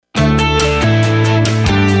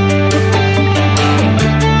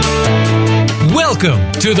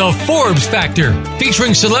Welcome to the Forbes Factor,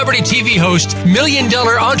 featuring celebrity TV host,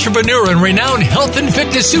 million-dollar entrepreneur, and renowned health and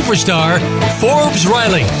fitness superstar, Forbes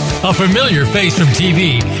Riley. A familiar face from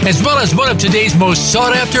TV, as well as one of today's most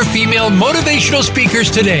sought-after female motivational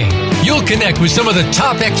speakers today. You'll connect with some of the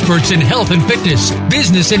top experts in health and fitness,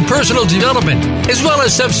 business and personal development, as well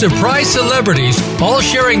as some surprise celebrities, all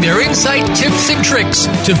sharing their insight, tips, and tricks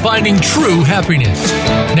to finding true happiness.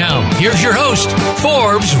 Now, here's your host,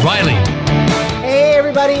 Forbes Riley. Hey,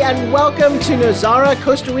 everybody, and welcome to Nazara,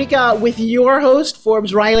 Costa Rica, with your host,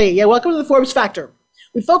 Forbes Riley. Yeah, welcome to the Forbes Factor.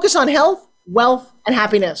 We focus on health, wealth, and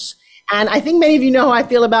happiness. And I think many of you know how I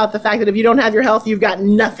feel about the fact that if you don't have your health, you've got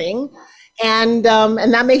nothing. And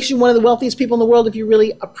that makes you one of the wealthiest people in the world if you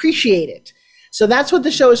really appreciate it. So that's what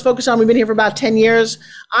the show is focused on. We've been here for about 10 years.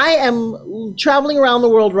 I am traveling around the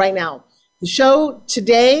world right now. The show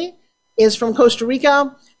today is from Costa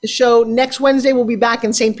Rica. The show next Wednesday will be back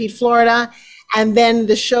in St. Pete, Florida. And then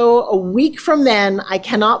the show a week from then, I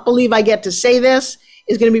cannot believe I get to say this,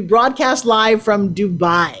 is going to be broadcast live from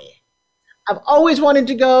Dubai. I've always wanted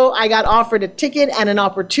to go. I got offered a ticket and an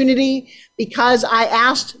opportunity because I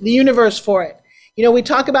asked the universe for it. You know, we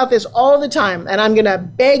talk about this all the time, and I'm going to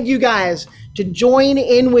beg you guys to join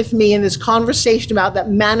in with me in this conversation about that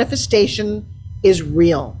manifestation is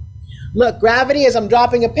real. Look, gravity, as I'm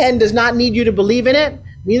dropping a pen, does not need you to believe in it.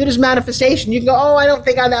 Neither does manifestation. You can go, oh, I don't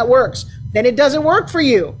think how that works. Then it doesn't work for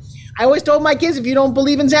you. I always told my kids, if you don't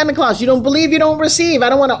believe in Santa Claus, you don't believe, you don't receive. I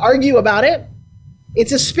don't want to argue about it.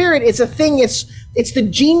 It's a spirit. It's a thing. It's the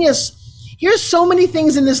genius. Here's so many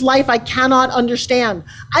things in this life I cannot understand.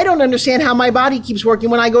 I don't understand how my body keeps working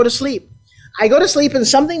when I go to sleep. I go to sleep and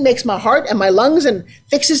something makes my heart and my lungs and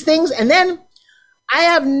fixes things. And then I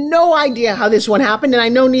have no idea how this one happened. And I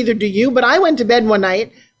know neither do you, but I went to bed one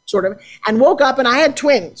night, sort of, and woke up and I had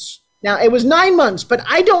twins. Now, it was 9 months, but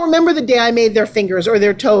I don't remember the day I made their fingers or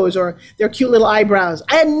their toes or their cute little eyebrows.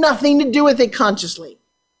 I had nothing to do with it consciously.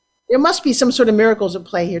 There must be some sort of miracles at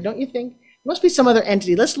play here, don't you think? There must be some other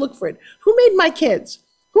entity. Let's look for it. Who made my kids?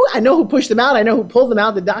 I know who pushed them out. I know who pulled them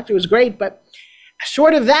out. The doctor was great, but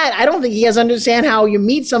short of that, I don't think he has understand how you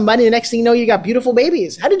meet somebody. The next thing you know, you got beautiful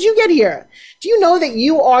babies. How did you get here? Do you know that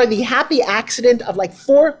you are the happy accident of like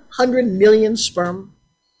 400 million sperm?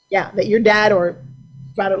 Yeah, that your dad or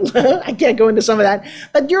I can't go into some of that,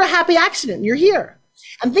 but you're a happy accident. You're here.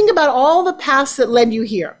 And think about all the paths that led you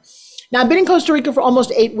here. Now, I've been in Costa Rica for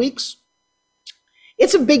almost 8 weeks.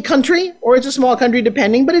 It's a big country, or it's a small country,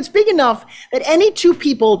 depending, but it's big enough that any two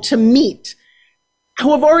people to meet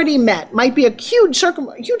who have already met might be a huge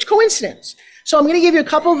coincidence. So I'm going to give you a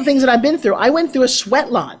couple of the things that I've been through. I went through a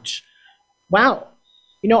sweat lodge. Wow.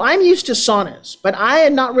 You know, I'm used to saunas, but I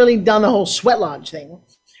had not really done the whole sweat lodge thing,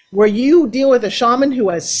 where you deal with a shaman who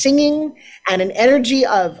was singing and an energy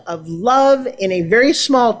of love in a very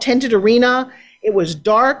small tented arena. It was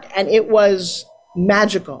dark and it was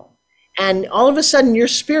magical. And all of a sudden your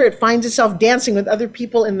spirit finds itself dancing with other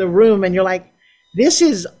people in the room and you're like, this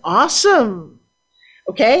is awesome.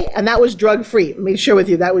 Okay? And that was drug-free. Let me share with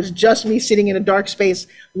you, that was just me sitting in a dark space,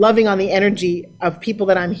 loving on the energy of people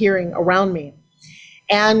that I'm hearing around me.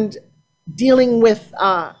 And dealing with,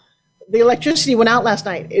 the electricity went out last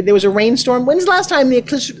night. There was a rainstorm. When's the last time the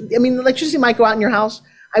electricity might go out in your house?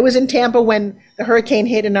 I was in Tampa when the hurricane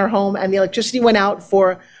hit in our home and the electricity went out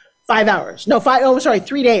for 5 hours.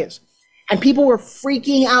 3 days. And people were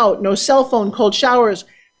freaking out. No cell phone, cold showers.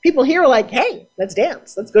 People here are like, hey, let's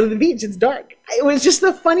dance. Let's go to the beach. It's dark. It was just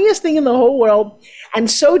the funniest thing in the whole world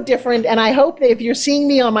and so different. And I hope that if you're seeing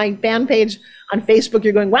me on my fan page on Facebook,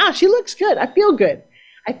 you're going, wow, she looks good. I feel good.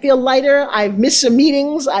 I feel lighter. I've missed some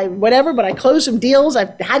meetings, but I closed some deals.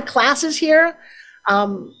 I've had classes here.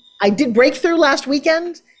 I did breakthrough last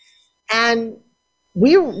weekend, and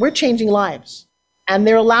we're changing lives. And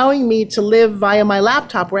they're allowing me to live via my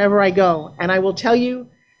laptop wherever I go. And I will tell you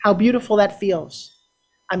how beautiful that feels.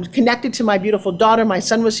 I'm connected to my beautiful daughter. My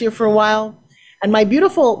son was here for a while. And my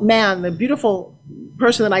beautiful man, the beautiful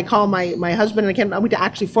person that I call my husband, and I'm going to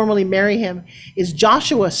actually formally marry him, is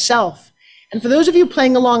Joshua Self. And for those of you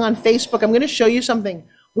playing along on Facebook, I'm going to show you something.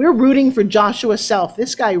 We're rooting for Joshua Self,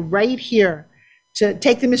 this guy right here, to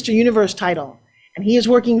take the Mr. Universe title. And he is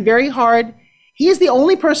working very hard. He is the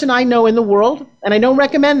only person I know in the world, and I don't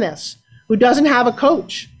recommend this, who doesn't have a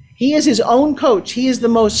coach. He is his own coach. He is the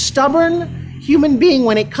most stubborn human being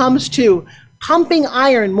when it comes to pumping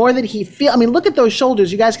iron more than he feels. I mean, look at those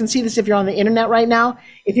shoulders. You guys can see this if you're on the internet right now.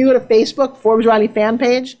 If you go to Facebook, Forbes Riley fan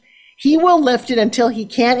page, he will lift it until he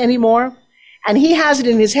can't anymore. And he has it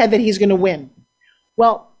in his head that he's going to win.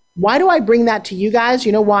 Well, why do I bring that to you guys?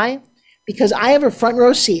 You know why? Because I have a front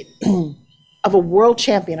row seat of a world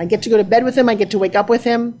champion. I get to go to bed with him. I get to wake up with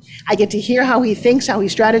him. I get to hear how he thinks, how he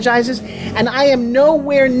strategizes. And I am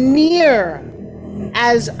nowhere near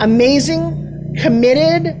as amazing,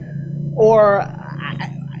 committed, or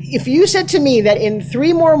if you said to me that in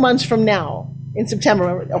 3 more months from now, in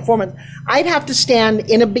September, or 4 months, I'd have to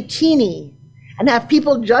stand in a bikini and have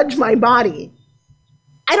people judge my body,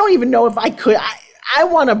 I don't even know if I could. I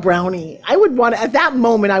want a brownie. I would want, at that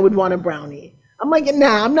moment, I would want a brownie. I'm like,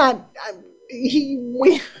 nah, I'm not.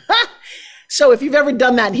 So if you've ever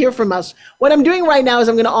done that, hear from us. What I'm doing right now is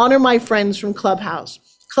I'm going to honor my friends from Clubhouse.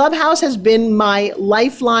 Clubhouse has been my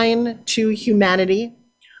lifeline to humanity.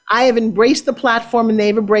 I have embraced the platform and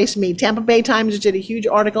they've embraced me. Tampa Bay Times did a huge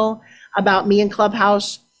article about me and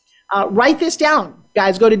Clubhouse. Write this down,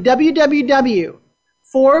 guys. Go to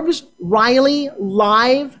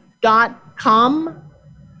www.forbesrileylive.com.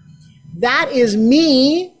 That is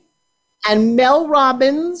me and Mel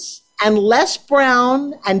Robbins and Les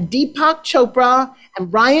Brown and Deepak Chopra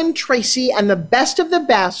and Brian Tracy and the best of the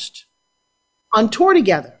best on tour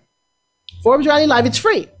together. Forbes Riley Live, it's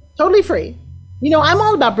free, totally free. You know, I'm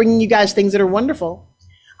all about bringing you guys things that are wonderful.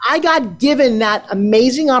 I got given that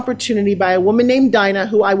amazing opportunity by a woman named Dinah,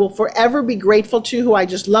 who I will forever be grateful to, who I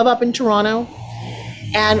just love up in Toronto.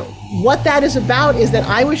 And what that is about is that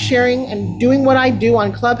I was sharing and doing what I do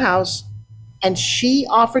on Clubhouse, and she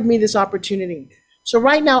offered me this opportunity. So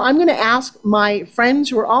right now, I'm going to ask my friends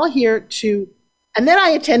who are all here to, and then I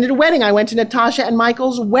attended a wedding. I went to Natasha and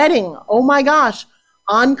Michael's wedding. Oh my gosh,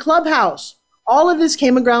 on Clubhouse. All of this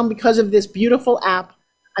came around because of this beautiful app.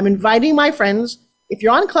 I'm inviting my friends. If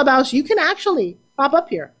you're on Clubhouse, you can actually pop up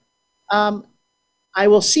here. I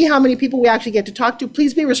will see how many people we actually get to talk to.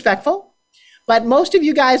 Please be respectful. But most of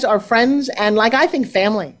you guys are friends and, like, I think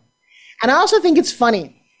family. And I also think it's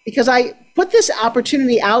funny because I put this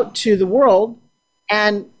opportunity out to the world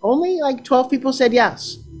and only like 12 people said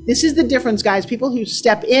yes. This is the difference, guys. People who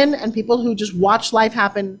step in and people who just watch life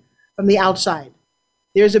happen from the outside.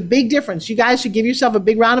 There's a big difference. You guys should give yourself a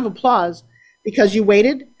big round of applause because you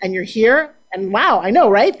waited and you're here. And wow, I know,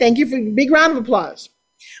 right? Thank you for a big round of applause.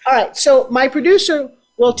 All right, so my producer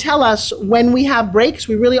will tell us when we have breaks.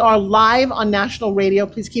 We really are live on national radio.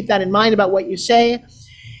 Please keep that in mind about what you say.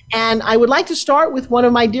 And I would like to start with one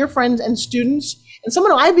of my dear friends and students, and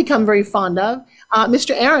someone who I've become very fond of,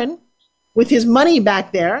 Mr. Aaron, with his money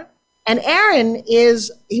back there. And Aaron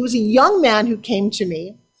he was a young man who came to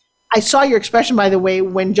me. I saw your expression, by the way,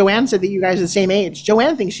 when Joanne said that you guys are the same age.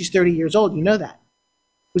 Joanne thinks she's 30 years old. You know that.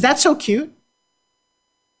 Was that so cute?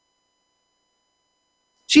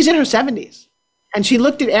 She's in her 70s. And she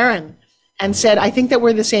looked at Aaron and said, I think that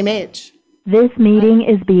we're the same age. This meeting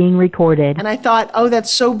is being recorded. And I thought, oh,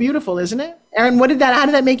 that's so beautiful, isn't it? Aaron, how did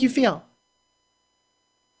that make you feel?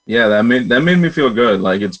 Yeah, that made me feel good.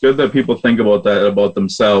 Like, it's good that people think about that about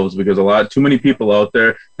themselves, because too many people out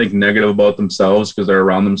there think negative about themselves because they're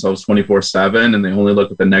around themselves 24/7 and they only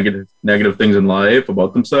look at the negative things in life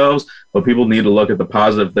about themselves. But people need to look at the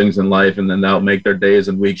positive things in life, and then that'll make their days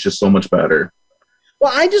and weeks just so much better.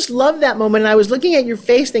 Well, I just love that moment. And I was looking at your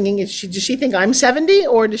face thinking, does she think I'm 70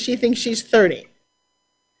 or does she think she's 30?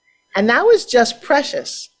 And that was just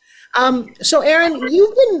precious. So Aaron,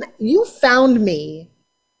 you found me.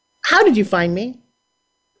 How did you find me?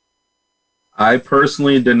 I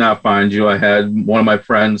personally did not find you. I had one of my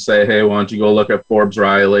friends say, hey, why don't you go look at Forbes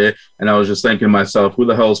Riley? And I was just thinking to myself, who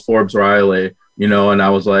the hell is Forbes Riley? You know, and I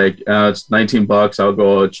was like, it's $19. I'll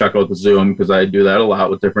go check out the Zoom, because I do that a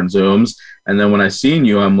lot with different Zooms. And then when I seen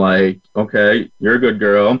you, I'm like, okay, you're a good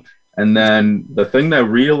girl. And then the thing that I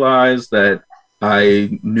realized that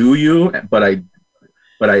I knew you, but I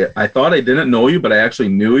thought I didn't know you, but I actually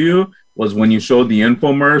knew you, was when you showed the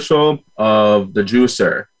infomercial of the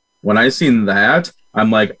juicer. When I seen that,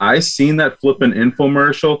 I'm like, I seen that flipping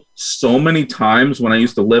infomercial so many times when I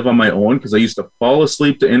used to live on my own, because I used to fall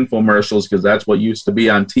asleep to infomercials, because that's what used to be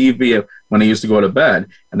on TV when I used to go to bed.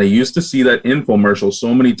 And I used to see that infomercial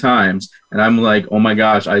so many times. And I'm like, oh my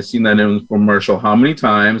gosh, I seen that infomercial how many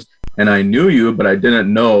times? And I knew you, but I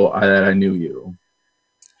didn't know that I knew you.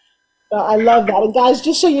 I love that. And guys,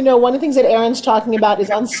 just so you know, one of the things that Aaron's talking about is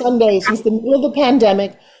on Sunday, since the middle of the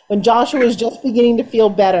pandemic, when Joshua was just beginning to feel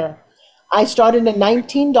better, I started a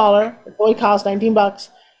 $19, it only cost $19,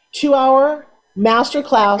 2-hour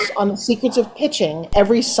masterclass on the secrets of pitching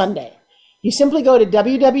every Sunday. You simply go to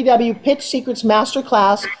www.pitch secrets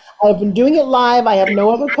masterclass. I've been doing it live. I have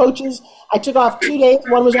no other coaches. I took off 2 days.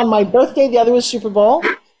 One was on my birthday. The other was Super Bowl.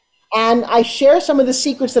 And I share some of the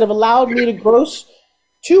secrets that have allowed me to gross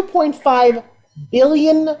 $2.5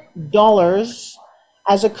 billion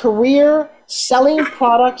as a career selling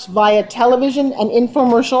products via television and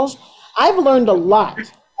infomercials. I've learned a lot.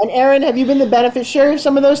 And Aaron, have you been the beneficiary of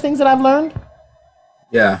some of those things that I've learned?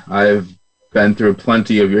 Yeah, I've been through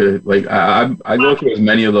plenty of your, like, I go through as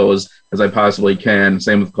many of those as I possibly can.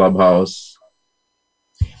 Same with Clubhouse.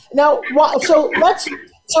 Now,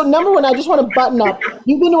 so number one, I just want to button up.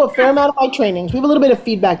 You've been to a fair amount of my trainings. We have a little bit of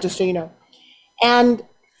feedback, just so you know. And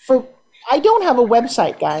I don't have a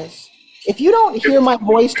website, guys. If you don't hear my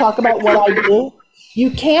voice talk about what I do,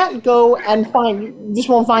 you can't go and you just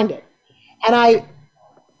won't find it. And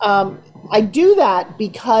I do that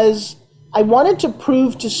because I wanted to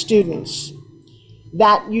prove to students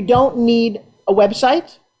that you don't need a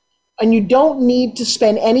website and you don't need to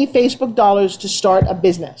spend any Facebook dollars to start a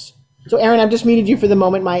business. So Aaron, I've just muted you for the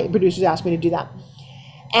moment. My producers asked me to do that.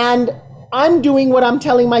 And I'm doing what I'm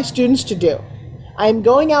telling my students to do. I'm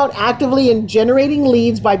going out actively and generating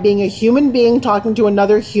leads by being a human being talking to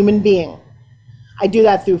another human being. I do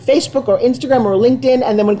that through Facebook or Instagram or LinkedIn.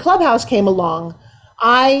 And then when Clubhouse came along,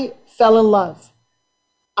 I fell in love.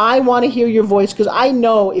 I want to hear your voice because I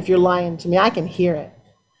know if you're lying to me, I can hear it.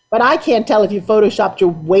 But I can't tell if you photoshopped your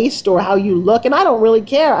waist or how you look, and I don't really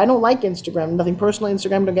care. I don't like Instagram. Nothing personal,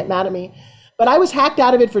 Instagram, don't get mad at me. But I was hacked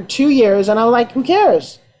out of it for 2 years, and I was like, who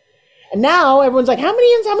cares? And now everyone's like, how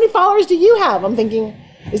many followers do you have? I'm thinking,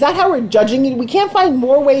 is that how we're judging it? We can't find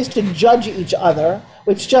more ways to judge each other,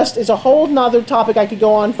 which just is a whole nother topic I could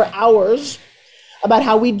go on for hours about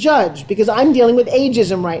how we judge, because I'm dealing with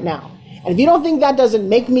ageism right now. And if you don't think that doesn't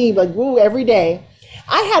make me like woo every day,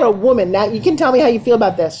 I had a woman, now you can tell me how you feel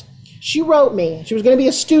about this. She wrote me, she was going to be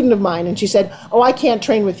a student of mine, and she said, oh, I can't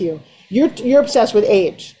train with you. You're obsessed with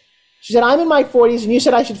age. She said, I'm in my 40s, and you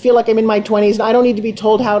said I should feel like I'm in my 20s, and I don't need to be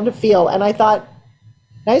told how to feel. And I thought,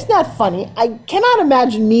 now isn't that funny? I cannot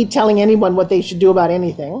imagine me telling anyone what they should do about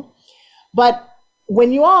anything. But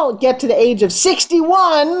when you all get to the age of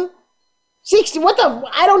 61,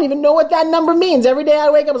 I don't even know what that number means. Every day I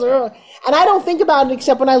wake up, and I don't think about it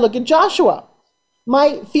except when I look at Joshua.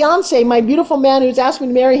 My fiance, my beautiful man who's asked me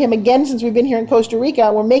to marry him again since we've been here in Costa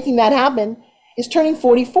Rica, we're making that happen, is turning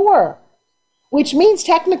 44, which means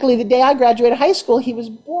technically the day I graduated high school, he was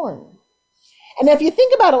born. And if you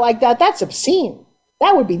think about it like that, that's obscene.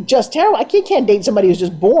 That would be just terrible. I can't date somebody who's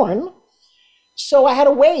just born. So I had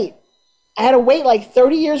to wait. I had to wait like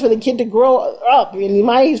 30 years for the kid to grow up. And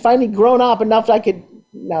he's finally grown up enough that I could,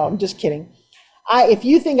 no, I'm just kidding. If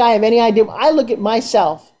you think I have any idea, I look at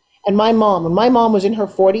myself and my mom. When my mom was in her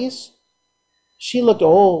 40s, she looked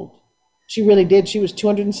old. She really did. She was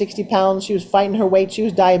 260 pounds. She was fighting her weight. She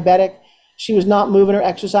was diabetic. She was not moving or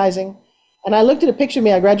exercising. And I looked at a picture of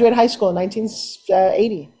me. I graduated high school in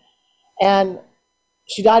 1980. And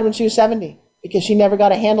she died when she was 70 because she never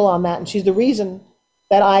got a handle on that. And she's the reason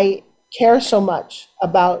that I care so much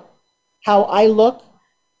about how I look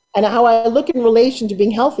and how I look in relation to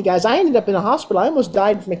being healthy, guys. I ended up in a hospital. I almost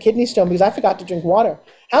died from a kidney stone because I forgot to drink water.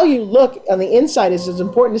 How you look on the inside is as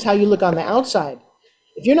important as how you look on the outside.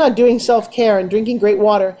 If you're not doing self-care and drinking great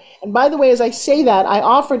water, and by the way, as I say that, I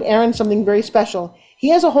offered Aaron something very special. He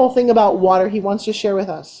has a whole thing about water he wants to share with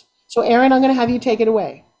us. So Aaron, I'm going to have you take it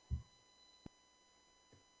away.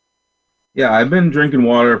 Yeah, I've been drinking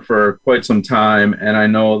water for quite some time, and I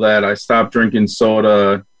know that I stopped drinking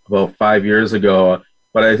soda about 5 years ago,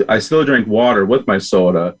 but I still drink water with my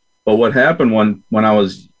soda. But what happened when I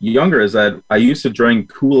was younger is that I used to drink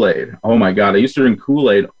Kool-Aid. Oh my God, I used to drink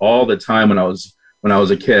Kool-Aid all the time when I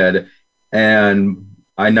was a kid, and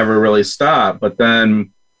I never really stopped. But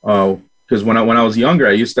then, because when I was younger,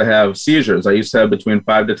 I used to have seizures. I used to have between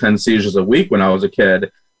 5 to 10 seizures a week when I was a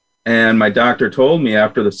kid. And my doctor told me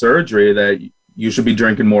after the surgery that you should be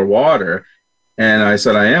drinking more water. And I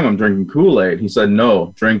said, I'm drinking Kool-Aid. He said,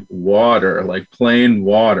 no, drink water, like plain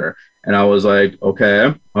water. And I was like,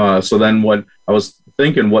 okay. So then what I was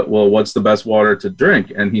thinking, what's the best water to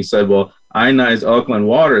drink? And he said, well, ionized alkaline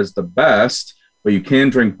water is the best, but you can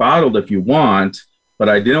drink bottled if you want. But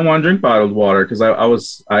I didn't want to drink bottled water because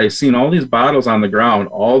I seen all these bottles on the ground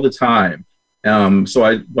all the time.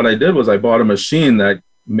 So what I did was I bought a machine that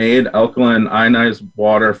made alkaline ionized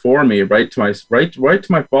water for me right to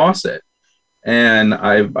my faucet. And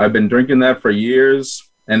I've been drinking that for years,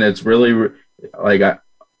 and it's really like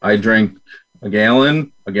I drink a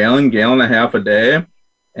gallon and a half a day.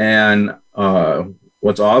 And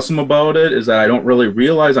what's awesome about it is that I don't really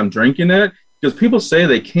realize I'm drinking it, because people say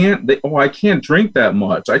I can't drink that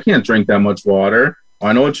much. I can't drink that much water.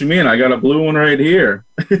 I know what you mean. I got a blue one right here.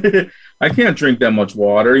 I can't drink that much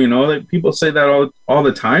water. You know, people say that all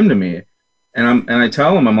the time to me. And I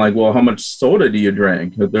tell them, I'm like, well, how much soda do you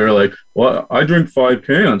drink? They're like, well, I drink 5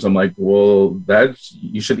 cans. I'm like, well,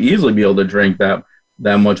 you should easily be able to drink that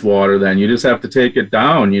that much water then. You just have to take it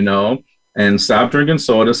down, and stop drinking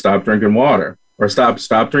soda, stop drinking water, or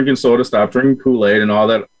stop drinking soda, stop drinking Kool-Aid and all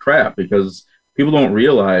that crap, because people don't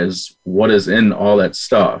realize what is in all that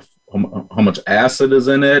stuff, how much acid is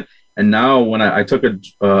in it. And now when I took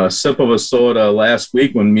a sip of a soda last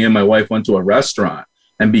week when me and my wife went to a restaurant,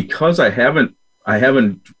 and because I haven't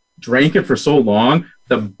drank it for so long,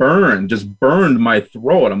 the burn just burned my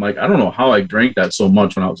throat. I'm like, I don't know how I drank that so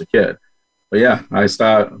much when I was a kid. But yeah, I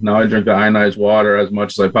stopped. Now I drink the ionized water as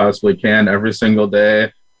much as I possibly can every single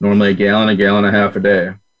day, normally a gallon and a half a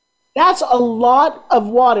day. That's a lot of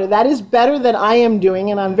water. That is better than I am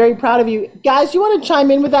doing, and I'm very proud of you. Guys, you want to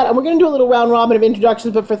chime in with that? And we're going to do a little round robin of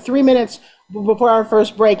introductions, but for 3 minutes before our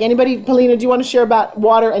first break. Anybody, Polina, do you want to share about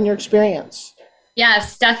water and your experience?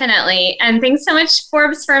 Yes, definitely. And thanks so much,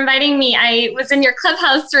 Forbes, for inviting me. I was in your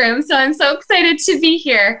clubhouse room, so I'm so excited to be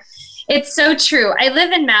here. It's so true. I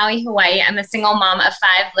live in Maui, Hawaii. I'm a single mom of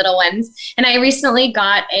 5 little ones. And I recently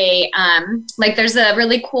got there's a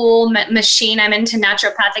really cool machine. I'm into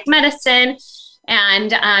naturopathic medicine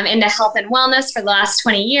and into health and wellness for the last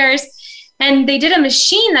 20 years. And they did a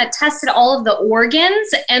machine that tested all of the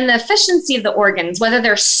organs and the efficiency of the organs, whether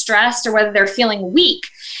they're stressed or whether they're feeling weak.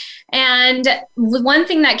 And one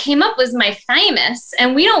thing that came up was my thymus,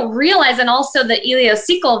 and we don't realize, and also the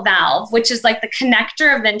ileocecal valve, which is like the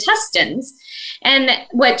connector of the intestines. And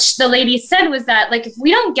what the lady said was that, like, if we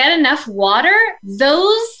don't get enough water,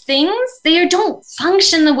 those things, they don't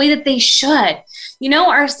function the way that they should.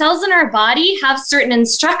 Our cells in our body have certain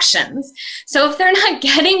instructions. So if they're not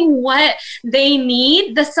getting what they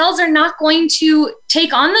need, the cells are not going to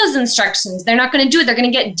take on those instructions. They're not going to do it. They're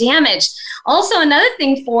going to get damaged. Also, another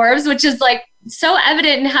thing, Forbes, which is like so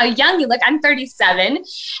evident in how young you look. I'm 37.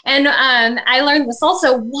 And I learned this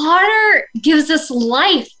also. Water gives us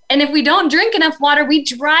life. And if we don't drink enough water, we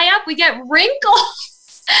dry up, we get wrinkles.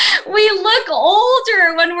 We look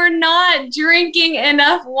older when we're not drinking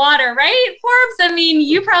enough water, right, Forbes? I mean,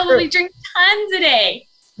 you probably drink tons a day.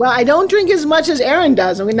 Well, I don't drink as much as Aaron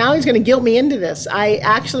does. I mean, now he's going to guilt me into this.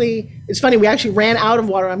 It's funny, we actually ran out of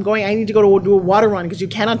water. I need to go to do a water run because you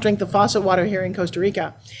cannot drink the faucet water here in Costa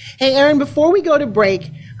Rica. Hey, Aaron, before we go to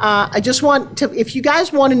break, I just want to, if you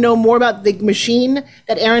guys want to know more about the machine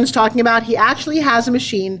that Aaron's talking about, he actually has a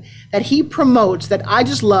machine that he promotes that I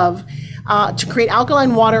just love. To create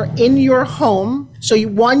alkaline water in your home. So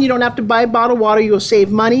you don't have to buy bottled water, you'll save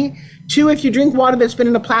money. 2, if you drink water that's been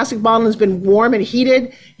in a plastic bottle and has been warm and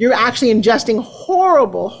heated, you're actually ingesting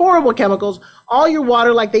horrible, horrible chemicals. All your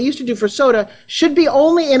water, like they used to do for soda, should be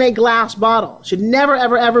only in a glass bottle. Should never,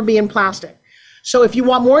 ever, ever be in plastic. So if you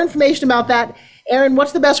want more information about that, Aaron,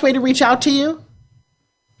 what's the best way to reach out to you?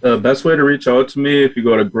 The best way to reach out to me, if you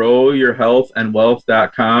go to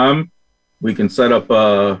growyourhealthandwealth.com, we can set up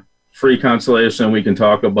a free consultation. We can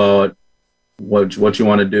talk about what you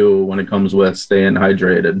want to do when it comes with staying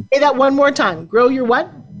hydrated. Say that one more time. Grow your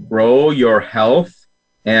what?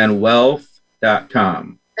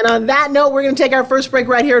 growyourhealthandwealth.com. And on that note, we're going to take our first break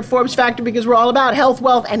right here at Forbes Factor because we're all about health,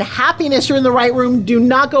 wealth, and happiness. You're in the right room. Do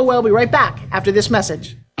not go away. We'll be right back after this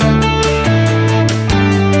message.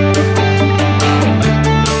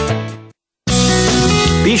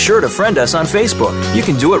 Be sure to friend us on Facebook. You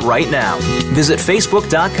can do it right now. Visit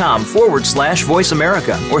facebook.com/Voice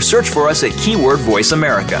America or search for us at keyword Voice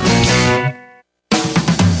America.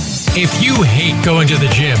 If you hate going to the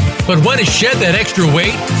gym, but want to shed that extra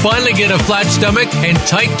weight, finally get a flat stomach, and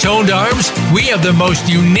tight-toned arms, we have the most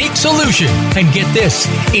unique solution. And get this,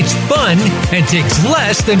 it's fun and takes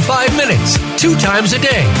less than 5 minutes, 2 times a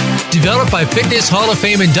day. Developed by Fitness Hall of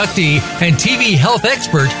Fame inductee and TV health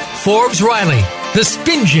expert, Forbes Riley. The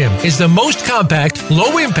Spin Gym is the most compact,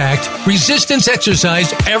 low-impact, resistance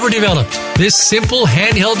exercise ever developed. This simple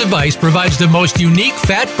handheld device provides the most unique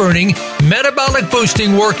fat-burning,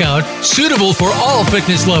 metabolic-boosting workout suitable for all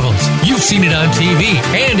fitness levels. You've seen it on TV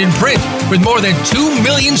and in print with more than 2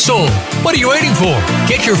 million sold. What are you waiting for?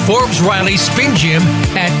 Get your Forbes Riley Spin Gym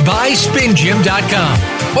at buyspingym.com.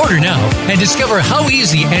 Order now and discover how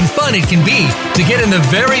easy and fun it can be to get in the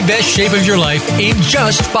very best shape of your life in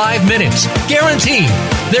just 5 minutes. Guaranteed.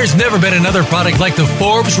 There's never been another product like the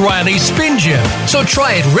Forbes Riley Spin Gym. So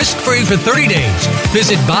try it risk-free for 30 days.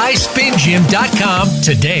 Visit buyspingym.com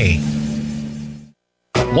today.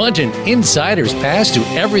 Want an insider's pass to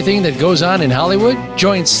everything that goes on in Hollywood?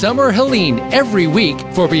 Join Summer Helene every week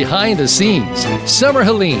for Behind the Scenes. Summer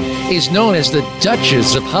Helene is known as the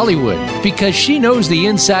Duchess of Hollywood because she knows the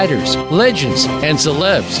insiders, legends, and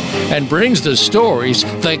celebs and brings the stories,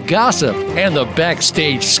 the gossip, and the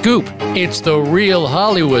backstage scoop. It's the real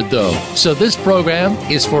Hollywood, though, so this program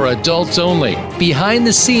is for adults only. Behind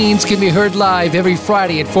the Scenes can be heard live every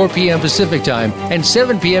Friday at 4 p.m. Pacific Time and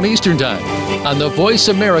 7 p.m. Eastern Time on the Voice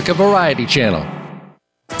America Variety Channel.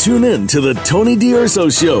 Tune in to the Tony D'Urso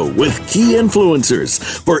Show with key influencers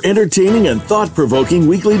for entertaining and thought-provoking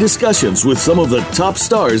weekly discussions with some of the top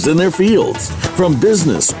stars in their fields. From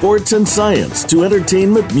business, sports, and science to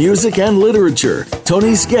entertainment, music, and literature,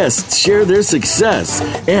 Tony's guests share their success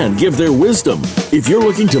and give their wisdom. If you're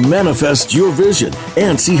looking to manifest your vision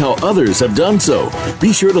and see how others have done so,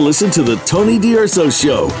 be sure to listen to the Tony D'Urso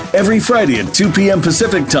Show every Friday at 2 p.m.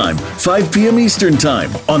 Pacific Time, 5 p.m. Eastern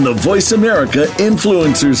Time on the Voice America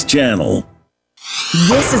Influencers Channel.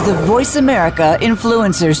 This is the Voice America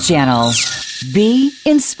Influencers Channel. Be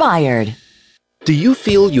inspired. Do you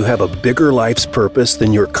feel you have a bigger life's purpose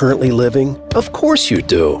than you're currently living? Of course you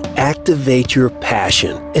do. Activate your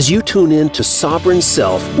passion as you tune in to Sovereign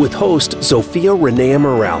Self with host Zofia Renea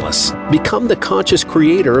Morales. Become the conscious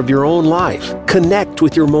creator of your own life. Connect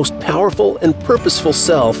with your most powerful and purposeful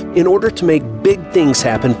self in order to make big things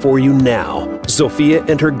happen for you now. Zofia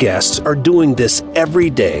and her guests are doing this every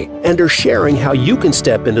day and are sharing how you can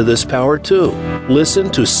step into this power too. Listen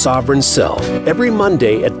to Sovereign Self every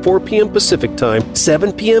Monday at 4 p.m. Pacific Time,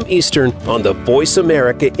 7 p.m. Eastern on the Voice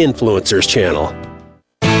America Influencers Channel.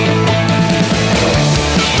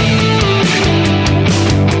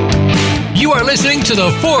 You are listening to the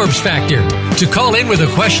Forbes Factor. To call in with a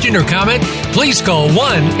question or comment, please call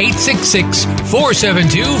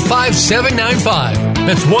 1-866-472-5795.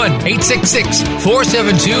 That's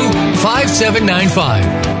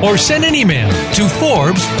 1-866-472-5795. Or send an email to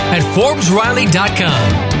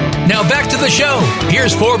Forbes@ForbesRiley.com. Now back to the show.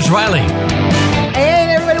 Here's Forbes Riley.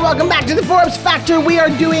 Hey everybody, welcome back to the Forbes Factor. We are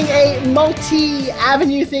doing a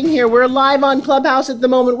multi-avenue thing here. We're live on Clubhouse at the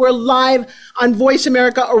moment. We're live on Voice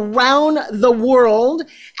America around the world.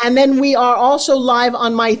 And then we are also live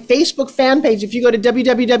on my Facebook fan page. If you go to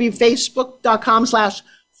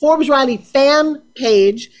www.facebook.com/Forbes Riley fan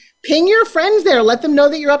page, ping your friends there. Let them know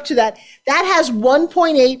that you're up to that. That has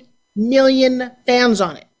 1.8 million fans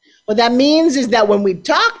on it. What that means is that when we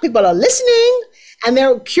talk, people are listening and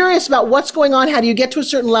they're curious about what's going on. How do you get to a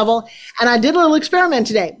certain level? And I did a little experiment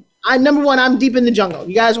today. Number one, I'm deep in the jungle.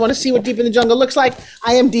 You guys want to see what deep in the jungle looks like?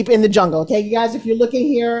 I am deep in the jungle. Okay, you guys, if you're looking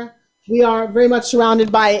here, we are very much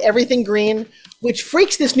surrounded by everything green, which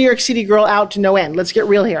freaks this New York City girl out to no end. Let's get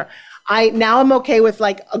real here. Now I'm okay with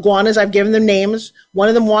like iguanas. I've given them names. One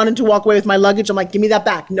of them wanted to walk away with my luggage. I'm like, give me that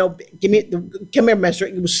back. No, come here, mister.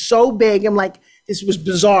 It was so big. I'm like, this was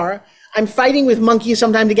bizarre. I'm fighting with monkeys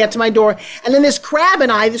sometimes to get to my door. And then this crab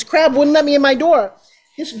wouldn't let me in my door.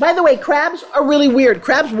 By the way, crabs are really weird.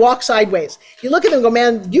 Crabs walk sideways. You look at them and go,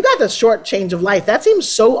 man, you got the short change of life. That seems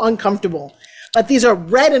so uncomfortable. But these are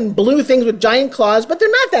red and blue things with giant claws, but they're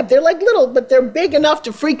not that. They're like little, but they're big enough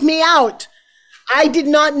to freak me out. I did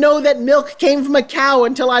not know that milk came from a cow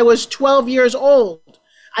until I was 12 years old.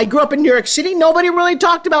 I grew up in New York City. Nobody really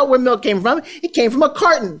talked about where milk came from. It came from a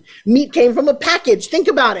carton. Meat came from a package. Think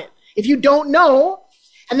about it. If you don't know,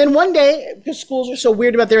 and then one day, because schools are so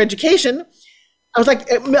weird about their education, I was like,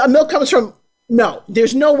 milk comes from, no,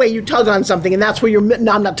 there's no way you tug on something and that's where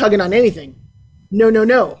no, I'm not tugging on anything.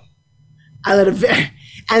 No. I let it,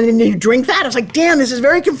 and then you drink that. I was like, damn, this is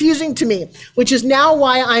very confusing to me, which is now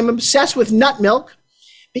why I'm obsessed with nut milk,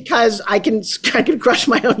 because I can crush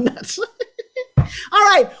my own nuts. All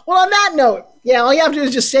right, well, on that note, yeah, all you have to do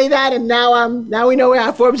is just say that, and now we know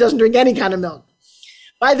how Forbes doesn't drink any kind of milk.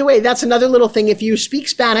 By the way, that's another little thing. If you speak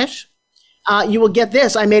Spanish, you will get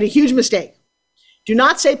this. I made a huge mistake. Do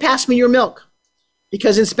not say, pass me your milk.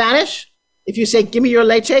 Because in Spanish, if you say, give me your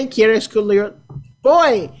leche, quieres con your...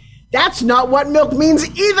 Boy, that's not what milk means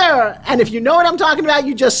either. And if you know what I'm talking about,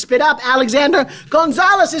 you just spit up. Alexander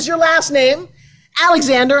Gonzalez is your last name.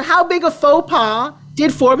 Alexander, how big a faux pas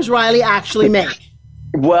did Forbes Riley actually make?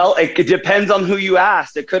 Well, it depends on who you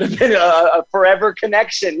asked. It could have been a forever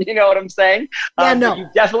connection. You know what I'm saying? Yeah, no. You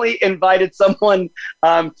definitely invited someone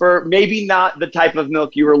for maybe not the type of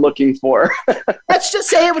milk you were looking for. Let's just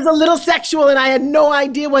say it was a little sexual, and I had no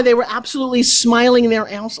idea why they were absolutely smiling their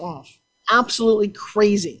ass off. Absolutely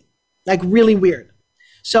crazy. Like really weird.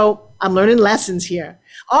 So I'm learning lessons here.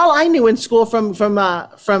 All I knew in school from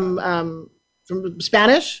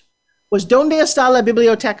Spanish was ¿Dónde está la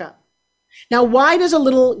biblioteca? Now, why does a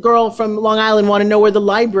little girl from Long Island want to know where the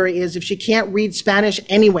library is if she can't read Spanish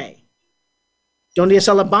anyway? Donde está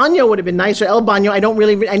el baño would have been nice, or el baño.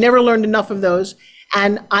 I never learned enough of those.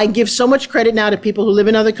 And I give so much credit now to people who live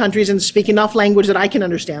in other countries and speak enough language that I can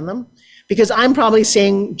understand them, because I'm probably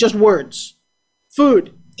saying just words.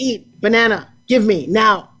 Food, eat, banana, give me,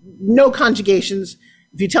 now. No conjugations.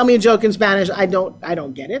 If you tell me a joke in Spanish, I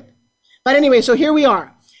don't get it. But anyway, so here we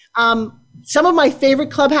are. Some of my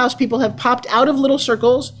favorite Clubhouse people have popped out of little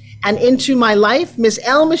circles and into my life. Miss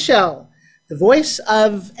Elle Michelle, the voice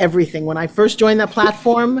of everything. When I first joined that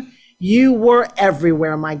platform, you were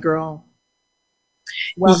everywhere, my girl.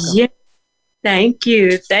 Welcome. Yeah, thank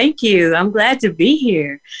you. Thank you. I'm glad to be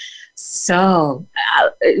here. So,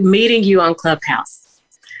 meeting you on Clubhouse,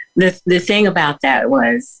 the thing about that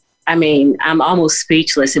was, I mean, I'm almost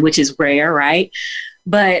speechless, which is rare, right?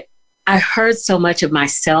 But I heard so much of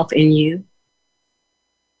myself in you,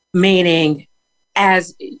 meaning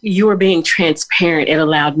as you were being transparent, it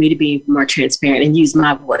allowed me to be more transparent and use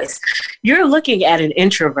my voice. You're looking at an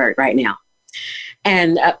introvert right now.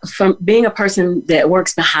 And from being a person that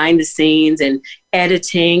works behind the scenes and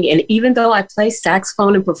editing, and even though I play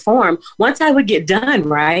saxophone and perform, once I would get done,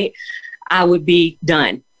 right, I would be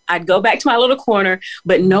done. I'd go back to my little corner,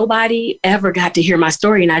 but nobody ever got to hear my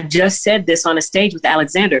story. And I just said this on a stage with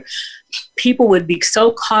Alexander. People would be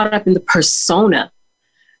so caught up in the persona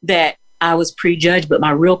that I was prejudged, but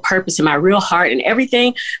my real purpose and my real heart and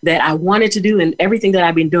everything that I wanted to do and everything that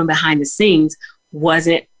I've been doing behind the scenes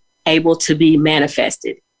wasn't able to be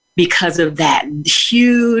manifested because of that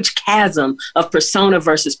huge chasm of persona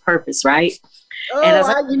versus purpose, right?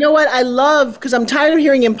 Oh, you know what? I love, because I'm tired of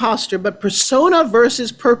hearing imposter, but persona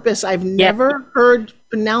versus purpose, I've never heard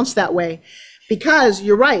pronounced that way, because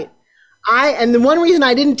you're right. And the one reason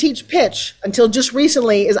I didn't teach pitch until just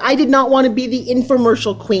recently is I did not want to be the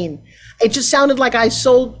infomercial queen. It just sounded like I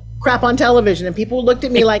sold crap on television, and people looked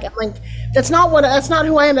at me like, I'm like, that's not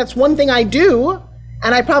who I am. That's one thing I do.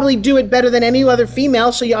 And I probably do it better than any other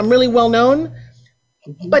female, so I'm really well known.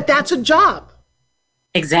 But that's a job.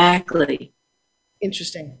 Exactly.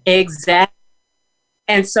 Interesting. Exactly.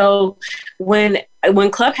 And so when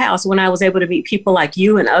Clubhouse, when I was able to meet people like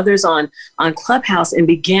you and others on Clubhouse and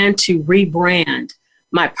began to rebrand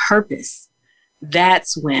my purpose,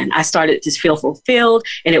 that's when I started to feel fulfilled.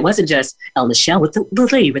 And it wasn't just Elle Michelle with the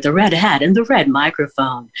lady with the red hat and the red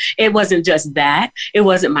microphone. It wasn't just that. It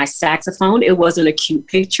wasn't my saxophone. It wasn't a cute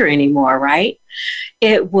picture anymore, right?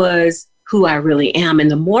 It was who I really am. And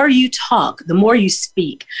the more you talk, the more you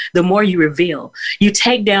speak, the more you reveal. You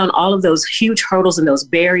take down all of those huge hurdles and those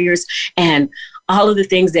barriers and all of the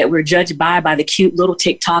things that we're judged by the cute little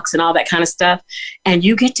TikToks and all that kind of stuff. And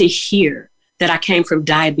you get to hear that I came from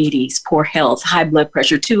diabetes, poor health, high blood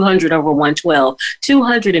pressure, 200 over 112,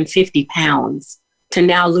 250 pounds, to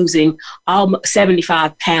now losing all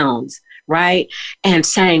 75 pounds, right? And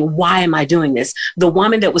saying, why am I doing this? The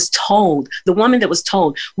woman that was told,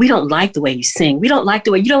 we don't like the way you sing. We don't like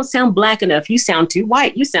the way you don't sound black enough. You sound too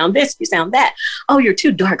white. You sound this, you sound that. Oh, you're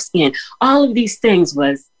too dark skinned. All of these things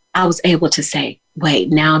I was able to say,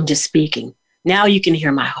 wait, now I'm just speaking. Now you can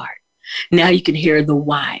hear my heart. Now you can hear the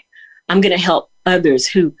why. I'm going to help others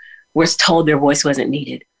who were told their voice wasn't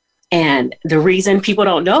needed. And the reason people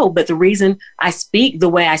don't know, but the reason I speak the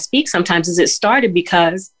way I speak sometimes is it started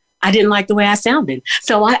because I didn't like the way I sounded.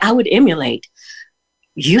 So I would emulate.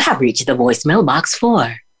 You have reached the voicemail box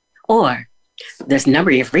for, or this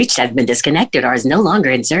number you've reached has been disconnected or is no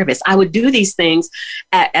longer in service. I would do these things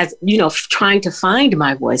as trying to find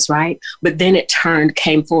my voice, right? But then it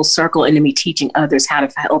came full circle into me teaching others how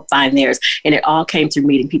to help find theirs. And it all came through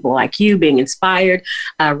meeting people like you, being inspired,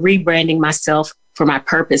 rebranding myself for my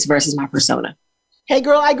purpose versus my persona. Hey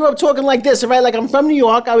girl, I grew up talking like this, right? Like I'm from New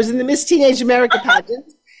York. I was in the Miss Teenage America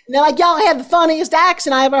pageant. And they're like, y'all have the funniest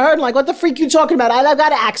accent I ever heard. I'm like, what the freak you talking about? I've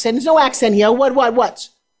got an accent. There's no accent here. What?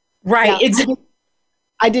 Right. Yeah,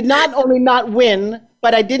 I did not only not win,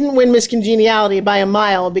 but I didn't win Miss Congeniality by a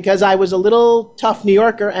mile because I was a little tough New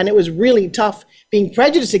Yorker, and it was really tough being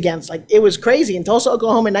prejudiced against. Like, it was crazy. In Tulsa,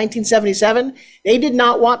 Oklahoma in 1977, they did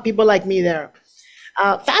not want people like me there.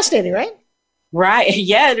 Fascinating, right? Right.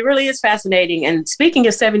 Yeah, it really is fascinating. And speaking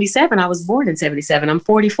of 77, I was born in 77. I'm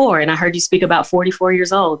 44, and I heard you speak about 44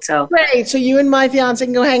 years old. So great. So you and my fiance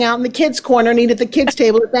can go hang out in the kids' corner and eat at the kids'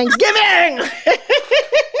 table at Thanksgiving.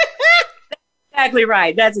 Exactly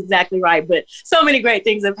right. That's exactly right. But so many great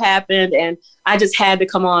things have happened, and I just had to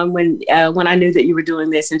come on when I knew that you were doing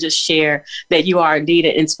this and just share that you are indeed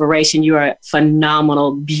an inspiration. You are a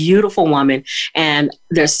phenomenal, beautiful woman, and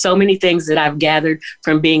there's so many things that I've gathered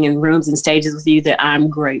from being in rooms and stages with you that I'm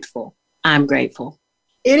grateful. I'm grateful.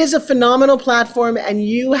 It is a phenomenal platform, and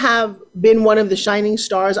you have been one of the shining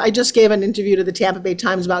stars. I just gave an interview to the Tampa Bay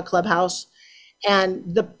Times about Clubhouse and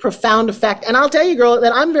the profound effect. And I'll tell you, girl,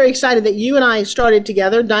 that I'm very excited that you and I started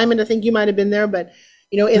together. Diamond, I think you might have been there, but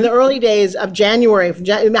in the early days of January,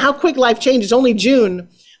 how quick life changes. Only June,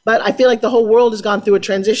 but I feel like the whole world has gone through a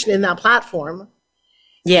transition in that platform.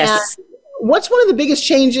 Yes. And what's one of the biggest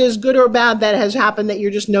changes, good or bad, that has happened that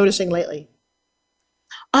you're just noticing lately?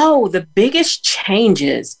 Oh, the biggest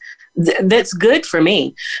changes. That's good for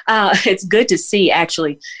me. It's good to see,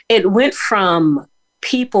 actually. It went from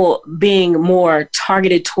people being more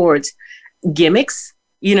targeted towards gimmicks,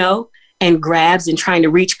 and grabs and trying to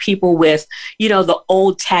reach people with, the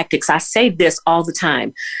old tactics. I say this all the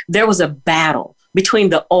time. There was a battle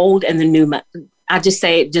between the old and the new money. I just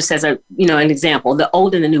say it just as an example, the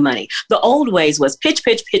old and the new money. The old ways was pitch,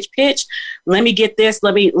 pitch, pitch, pitch. Let me get this.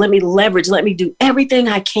 Let me leverage. Let me do everything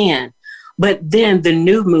I can. But then the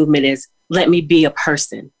new movement is let me be a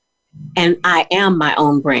person. And I am my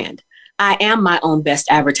own brand. I am my own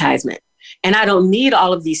best advertisement. And I don't need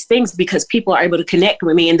all of these things because people are able to connect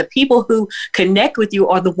with me. And the people who connect with you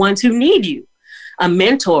are the ones who need you. A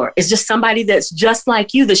mentor is just somebody that's just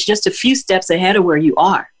like you, that's just a few steps ahead of where you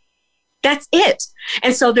are. That's it.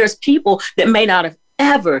 And so there's people that may not have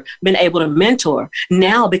ever been able to mentor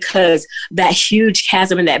now because that huge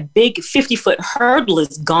chasm and that big 50-foot hurdle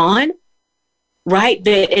is gone, right?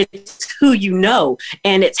 That it's who you know,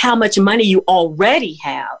 and it's how much money you already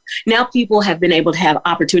have. Now people have been able to have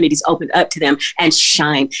opportunities opened up to them and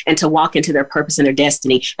shine and to walk into their purpose and their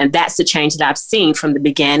destiny. And that's the change that I've seen from the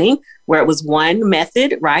beginning, where it was one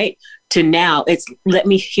method, right? To now it's let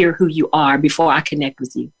me hear who you are before I connect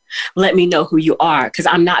with you. Let me know who you are, because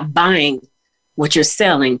I'm not buying what you're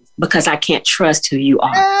selling because I can't trust who you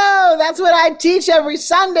are. Oh, that's what I teach every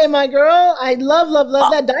Sunday, my girl. I love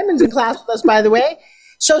that. Diamond's in class with us, by the way.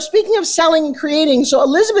 So speaking of selling and creating, so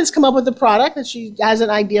Elizabeth's come up with a product that she has an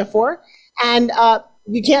idea for. And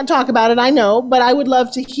you can't talk about it, I know, but I would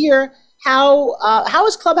love to hear how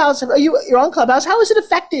is Clubhouse, you're on Clubhouse, how has it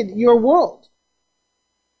affected your world?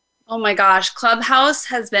 Oh my gosh, Clubhouse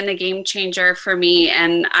has been a game changer for me.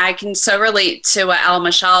 And I can so relate to what Al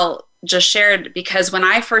Michelle just shared, because when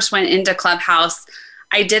I first went into Clubhouse,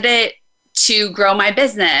 I did it to grow my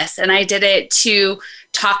business and I did it to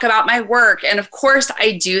talk about my work. And of course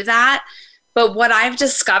I do that. But what I've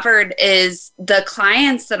discovered is the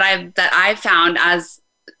clients that I've found as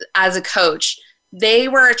a coach, they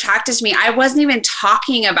were attracted to me. I wasn't even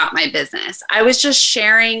talking about my business. I was just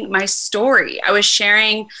sharing my story. I was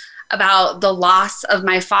sharing about the loss of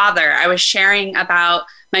my father. I was sharing about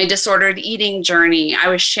my disordered eating journey. I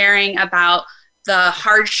was sharing about the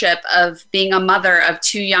hardship of being a mother of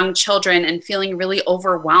 2 young children and feeling really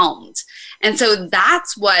overwhelmed. And so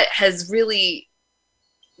that's what has really,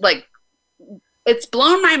 it's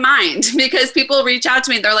blown my mind, because people reach out to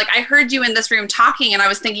me. They're like, I heard you in this room talking, and I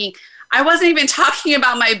was thinking, I wasn't even talking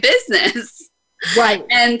about my business. Right.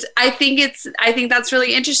 And I think that's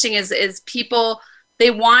really interesting is people, they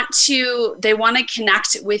want to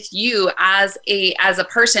connect with you as a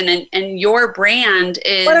person, and your brand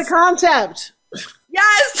is. What a concept.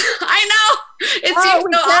 Yes, I know. It seems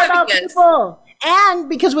so obvious. And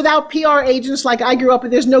because without PR agents like I grew up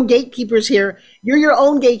with, there's no gatekeepers here. You're your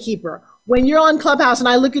own gatekeeper. When you're on Clubhouse and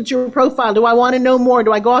I look at your profile, do I want to know more?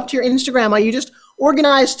 Do I go off to your Instagram? Are you just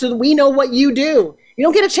organized to we know what you do? You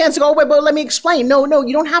don't get a chance to go, wait, but let me explain. No,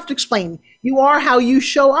 you don't have to explain. You are how you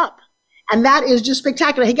show up. And that is just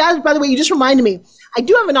spectacular. Hey guys, by the way, you just reminded me, I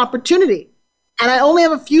do have an opportunity, and I only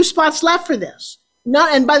have a few spots left for this.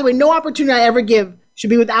 And by the way, no opportunity I ever give should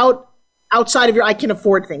be outside of your I can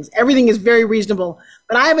afford things. Everything is very reasonable.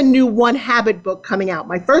 But I have a new One Habit book coming out.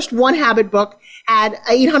 My first One Habit book had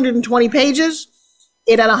 820 pages.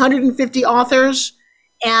 It had 150 authors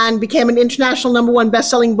and became an international #1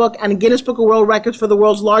 best-selling book and a Guinness Book of World Records for the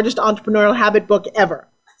world's largest entrepreneurial habit book ever.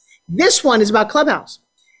 This one is about Clubhouse.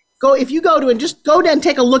 If you go to and just go down and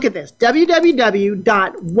take a look at this,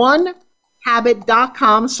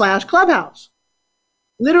 www.onehabit.com/Clubhouse.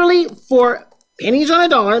 Literally for pennies on a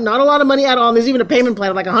dollar, not a lot of money at all. And there's even a payment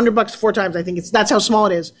plan of like $100 4 times. I think that's how small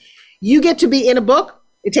it is. You get to be in a book.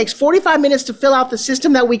 It takes 45 minutes to fill out the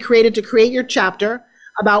system that we created to create your chapter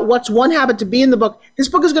about what's one habit to be in the book. This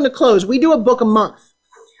book is going to close. We do a book a month.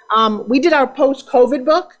 We did our post-COVID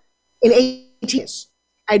book in 18 years.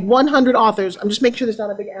 I had 100 authors. I'm just making sure there's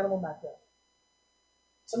not a big animal back there.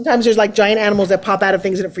 Sometimes there's like giant animals that pop out of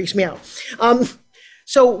things and it freaks me out.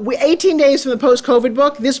 So 18 days from the post-COVID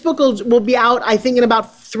book. This book will be out, I think, in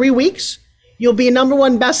about 3 weeks. You'll be a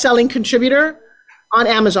 #1 best-selling contributor. on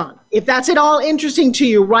Amazon. If that's at all interesting to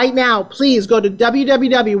you right now, please go to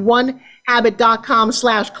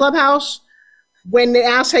www.onehabit.com/clubhouse. When they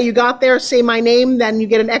ask how you got there, say my name, then you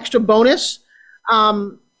get an extra bonus.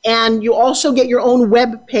 And you also get your own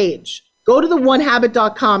web page. Go to the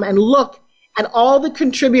onehabit.com and look at all the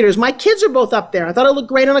contributors. My kids are both up there. I thought it looked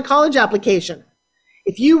great on a college application.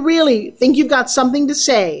 If you really think you've got something to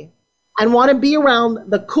say and want to be around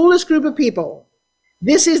the coolest group of people,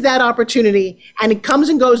 this is that opportunity, and it comes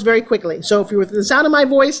and goes very quickly. So if you're within the sound of my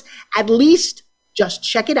voice, at least just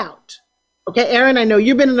check it out. Okay, Aaron, I know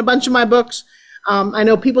you've been in a bunch of my books. I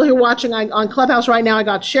know people who are watching on Clubhouse right now. I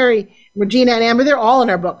got Sherry, Regina, and Amber. They're all in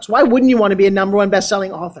our books. Why wouldn't you want to be a #1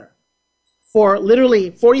 best-selling author? For literally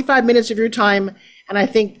 45 minutes of your time, and I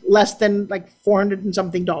think less than like $400 and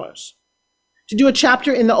something. To do a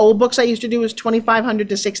chapter in the old books I used to do was $2,500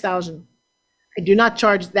 to $6,000. I do not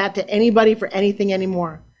charge that to anybody for anything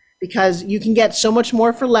anymore because you can get so much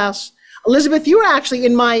more for less. Elizabeth, you were actually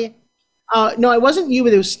in my, no, it wasn't you,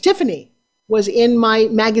 but it was Tiffany was in my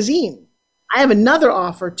magazine. I have another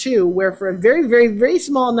offer too, where for a very, very, very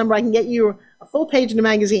small number, I can get you a full page in the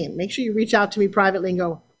magazine. Make sure you reach out to me privately and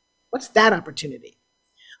go, what's that opportunity?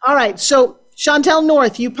 All right, so Chantel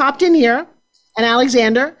North, you popped in here, and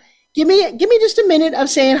Alexander, give me just a minute of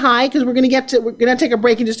saying hi because we're gonna take a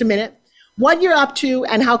break in just a minute. What you're up to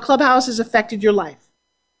and how Clubhouse has affected your life.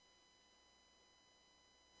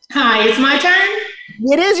 Hi, it's my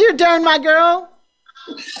turn? It is your turn, my girl.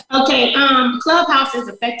 Okay, Clubhouse has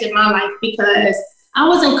affected my life because I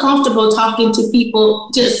wasn't comfortable talking to people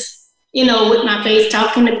just, with my face,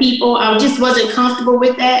 talking to people. I just wasn't comfortable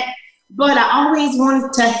with that. But I always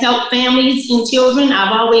wanted to help families and children.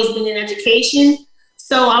 I've always been in education.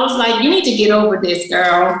 So I was like, you need to get over this,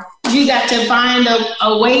 girl. You got to find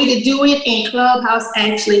a way to do it, and Clubhouse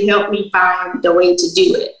actually helped me find the way to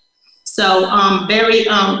do it. So I'm very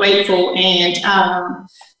grateful, and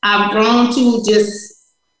I've grown to just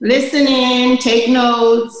listen in, take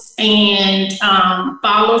notes, and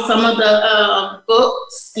follow some of the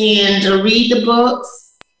books and read the books.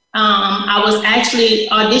 I was actually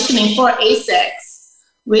auditioning for ASEX,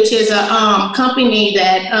 which is a company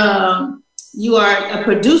that you are a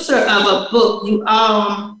producer of a book.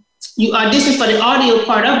 You audition for the audio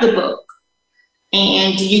part of the book,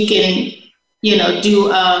 and you can, do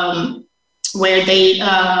where they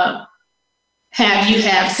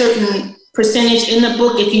have certain percentage in the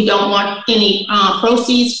book if you don't want any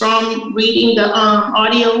proceeds from reading the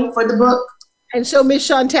audio for the book. And so, Miss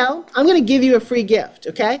Chantel, I'm going to give you a free gift,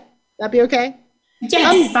 okay? That be okay?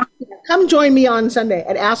 Yes. Come join me on Sunday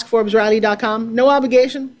at askforbesriley.com. No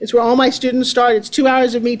obligation. It's where all my students start. It's 2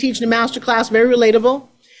 hours of me teaching a master class, very relatable.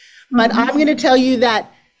 But I'm going to tell you that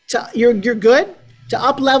you're good to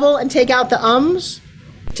up level and take out the ums,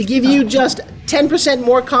 to give you just 10%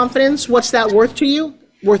 more confidence. What's that worth to you?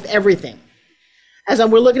 Worth everything. As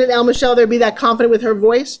we're looking at El Michelle, there'd be that confident with her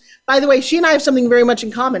voice. By the way, she and I have something very much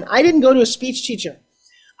in common. I didn't go to a speech teacher.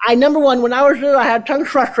 Number one, when I was little, I had tongue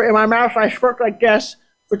structure in my mouth. I spoke like this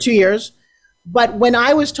for 2 years. But when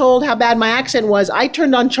I was told how bad my accent was, I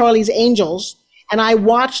turned on Charlie's Angels and I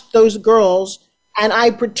watched those girls and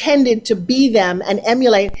I pretended to be them and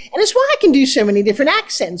emulate. And it's why I can do so many different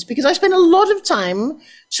accents, because I spend a lot of time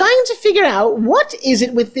trying to figure out what is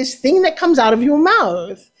it with this thing that comes out of your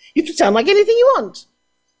mouth. You can sound like anything you want.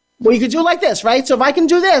 Well, you could do it like this, right? So if I can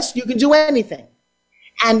do this, you can do anything.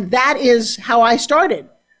 And that is how I started.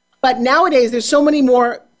 But nowadays, there's so many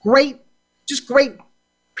more great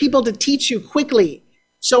people to teach you quickly.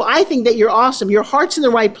 So I think that you're awesome. Your heart's in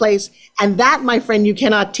the right place. And that, my friend, you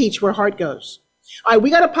cannot teach where heart goes. All right,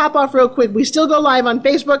 we got to pop off real quick. We still go live on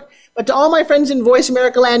Facebook. But to all my friends in Voice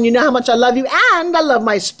America Land, you know how much I love you. And I love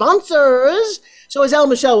my sponsors. So as El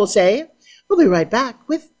Michelle will say, we'll be right back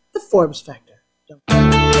with the Forbes Factor.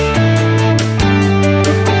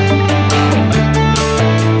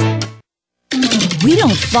 We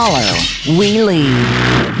don't follow, we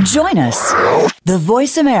lead. Join us, the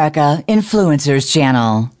Voice America Influencers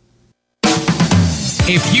Channel.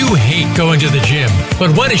 If you hate going to the gym,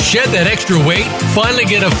 but want to shed that extra weight, finally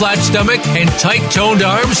get a flat stomach and tight toned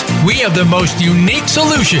arms, we have the most unique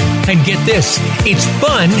solution. And get this, it's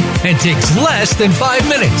fun and takes less than 5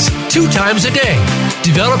 minutes, 2 times a day.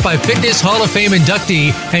 Developed by Fitness Hall of Fame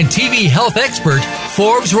inductee and TV health expert,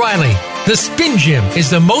 Forbes Riley. The Spin Gym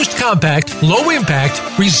is the most compact,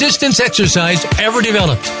 low-impact, resistance exercise ever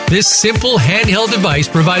developed. This simple handheld device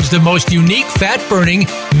provides the most unique fat-burning,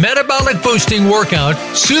 metabolic-boosting workout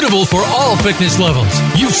suitable for all fitness levels.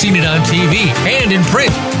 You've seen it on TV and in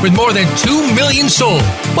print with more than 2 million sold.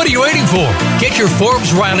 What are you waiting for? Get your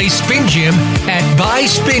Forbes Riley Spin Gym at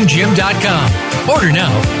buyspingym.com. Order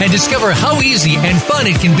now and discover how easy and fun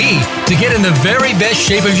it can be to get in the very best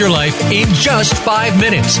shape of your life in just 5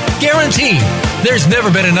 minutes. Guaranteed. There's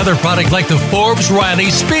never been another product like the Forbes Riley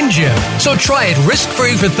Spin Gym. So try it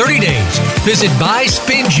risk-free for 30 days. Visit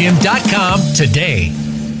buyspingym.com today.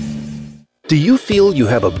 Do you feel you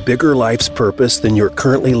have a bigger life's purpose than you're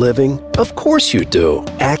currently living? Of course you do.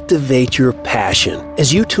 Activate your passion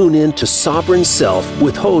as you tune in to Sovereign Self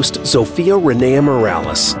with host Zofia Renea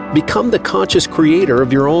Morales. Become the conscious creator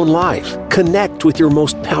of your own life. Connect with your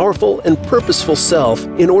most powerful and purposeful self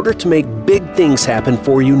in order to make big things happen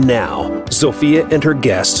for you now. Zofia and her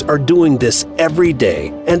guests are doing this every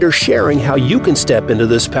day and are sharing how you can step into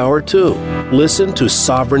this power too. Listen to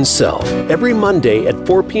Sovereign Self every Monday at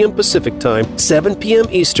 4 p.m. Pacific Time, 7 p.m.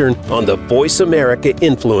 Eastern on the Voice America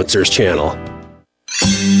Influencers channel.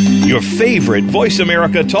 Your favorite Voice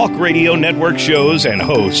America Talk Radio Network shows and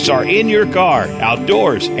hosts are in your car,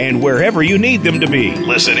 outdoors, and wherever you need them to be.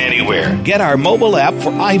 Listen anywhere. Get our mobile app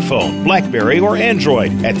for iPhone, BlackBerry, or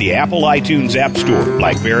Android at the Apple iTunes App Store,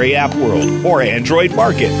 BlackBerry App World, or Android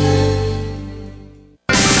Market.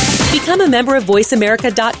 Become a member of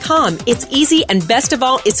VoiceAmerica.com. It's easy, and best of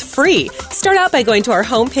all, it's free. Start out by going to our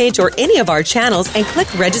homepage or any of our channels and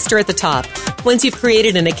click register at the top. Once you've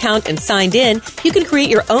created an account and signed in, you can create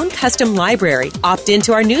your own custom library, opt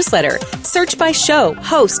into our newsletter, search by show,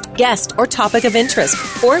 host, guest, or topic of interest,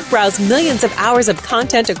 or browse millions of hours of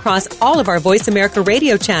content across all of our Voice America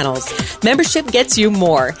radio channels. Membership gets you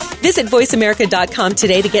more. Visit VoiceAmerica.com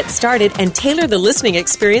today to get started and tailor the listening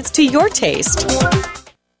experience to your taste.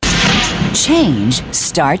 Change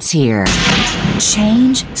starts here.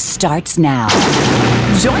 Change starts now.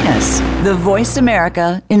 Join us, the Voice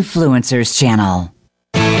America Influencers Channel.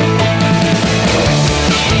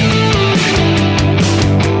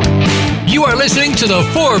 You are listening to the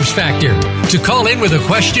Forbes Factor. To call in with a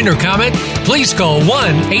question or comment, please call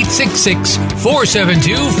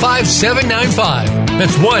 1-866-472-5795.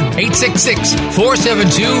 That's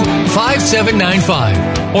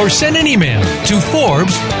 1-866-472-5795. Or send an email to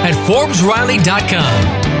Forbes@ForbesRiley.com.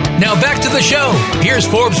 Now back to the show. Here's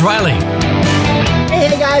Forbes Riley.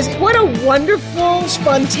 Hey guys, what a wonderful,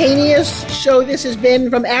 spontaneous show this has been,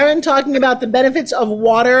 from Aaron talking about the benefits of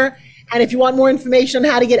water. And if you want more information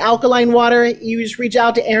on how to get alkaline water, you just reach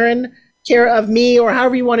out to Aaron, care of me, or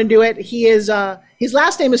however you want to do it. He is his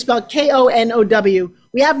last name is spelled Konow.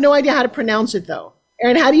 We have no idea how to pronounce it though.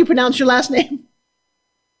 Aaron, how do you pronounce your last name?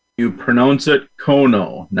 You pronounce it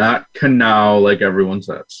Kono, not Canal like everyone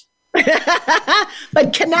says.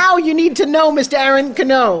 But Konow, you need to know, Mr. Aaron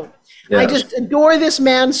Konow. Yeah. I just adore this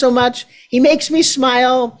man so much. He makes me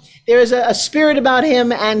smile. There's a spirit about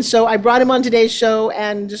him, and so I brought him on today's show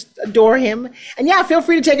and just adore him. And yeah, feel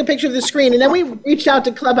free to take a picture of the screen. And then we reached out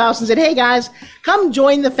to Clubhouse and said, hey guys, come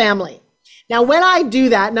join the family. Now, when I do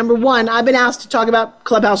that, number one, I've been asked to talk about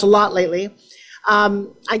Clubhouse a lot lately.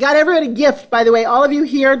 I got everyone a gift, by the way. All of you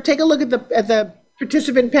here, take a look at the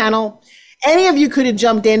participant panel. Any of you could have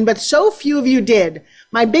jumped in, but so few of you did.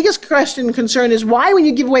 My biggest question and concern is why, when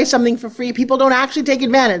you give away something for free, people don't actually take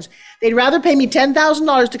advantage. They'd rather pay me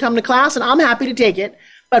 $10,000 to come to class, and I'm happy to take it.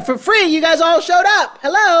 But for free, you guys all showed up.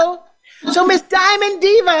 Hello. So Miss Diamond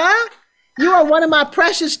Diva, you are one of my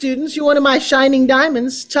precious students. You're one of my shining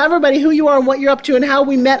diamonds. Tell everybody who you are and what you're up to and how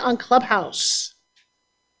we met on Clubhouse.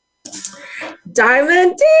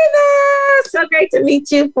 Diamond Diva, so great to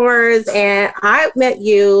meet you, Forbes. And I met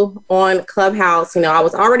you on Clubhouse. You know, I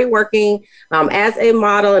was already working as a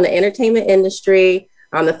model in the entertainment industry.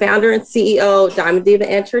 I'm the founder and CEO of Diamond Diva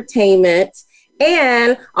Entertainment,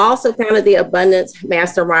 and also founded the Abundance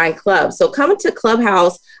Mastermind Club. So coming to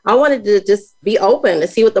Clubhouse, I wanted to just be open to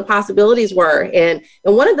see what the possibilities were. And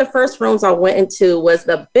one of the first rooms I went into was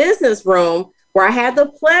the business room, where I had the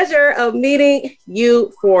pleasure of meeting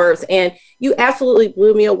you, Forbes. And you absolutely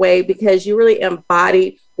blew me away because you really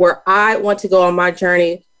embodied where I want to go on my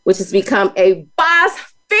journey, which is become a boss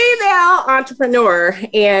female entrepreneur.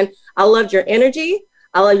 And I loved your energy.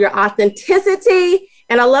 I love your authenticity.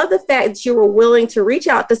 And I love the fact that you were willing to reach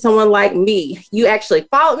out to someone like me. You actually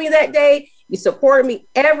followed me that day. You supported me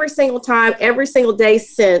every single time, every single day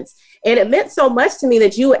since. And it meant so much to me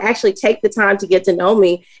that you would actually take the time to get to know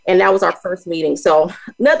me. And that was our first meeting. So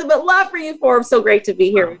nothing but love for you, Forbes. So great to be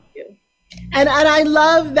here with you. And I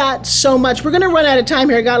love that so much. We're going to run out of time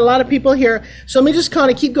here. I got a lot of people here. So let me just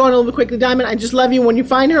kind of keep going a little bit quickly. Diamond, I just love you. When you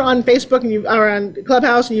find her on Facebook and or on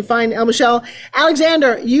Clubhouse and you find El Michelle.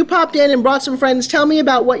 Alexander, you popped in and brought some friends. Tell me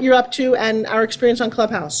about what you're up to and our experience on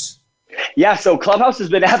Clubhouse. Yeah, so Clubhouse has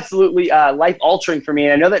been absolutely life-altering for me.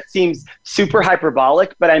 And I know that seems super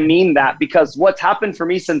hyperbolic, but I mean that because what's happened for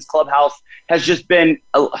me since Clubhouse has just been,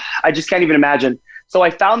 I just can't even imagine. So I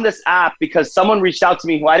found this app because someone reached out to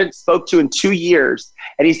me who I hadn't spoke to in 2 years.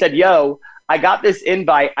 And he said, yo, I got this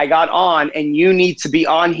invite. I got on and you need to be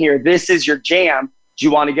on here. This is your jam. Do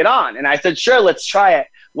you want to get on? And I said, sure, let's try it.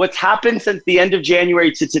 What's happened since the end of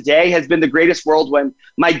January to today has been the greatest whirlwind.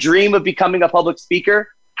 My dream of becoming a public speaker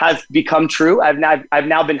has become true. I've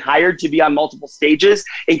now been hired to be on multiple stages,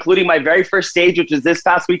 including my very first stage, which was this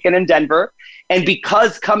past weekend in Denver. And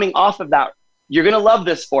because coming off of that, you're going to love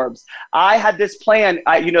this, Forbes. I had this plan.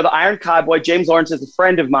 The Iron Cowboy, James Lawrence, is a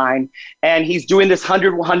friend of mine, and he's doing this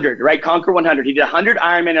 100-100, right? Conquer 100. He did 100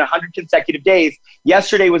 Ironman in 100 consecutive days.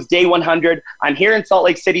 Yesterday was day 100. I'm here in Salt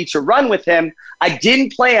Lake City to run with him. I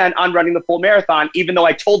didn't plan on running the full marathon, even though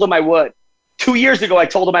I told him I would. 2 years ago, I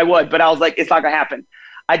told him I would, but I was like, it's not going to happen.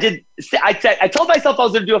 I told myself I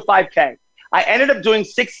was going to do a 5K. I ended up doing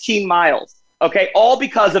 16 miles. Okay, all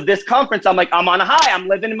because of this conference. I'm like, I'm on a high. I'm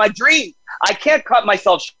living in my dream. I can't cut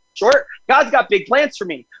myself short. God's got big plans for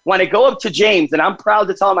me. When I go up to James, and I'm proud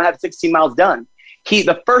to tell him I have 16 miles done,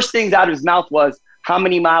 the first things out of his mouth was, how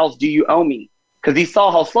many miles do you owe me? Because he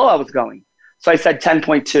saw how slow I was going. So I said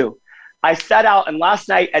 10.2. I set out, and last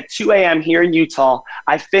night at 2 a.m. here in Utah,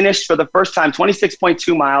 I finished for the first time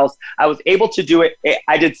 26.2 miles. I was able to do it.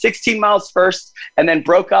 I did 16 miles first and then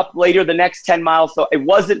broke up later the next 10 miles. So it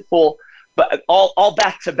wasn't full, but all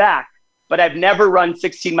back to back. But I've never run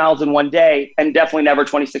 16 miles in one day and definitely never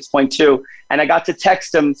 26.2. And I got to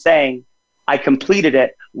text him saying, I completed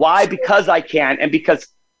it. Why? Because I can. And because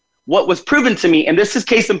what was proven to me, and this is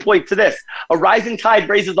case in point to this, a rising tide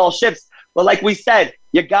raises all ships. But like we said,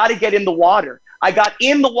 you got to get in the water. I got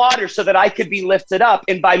in the water so that I could be lifted up.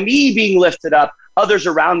 And by me being lifted up, others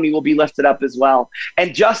around me will be lifted up as well.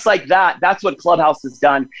 And just like that, that's what Clubhouse has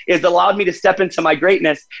done, is allowed me to step into my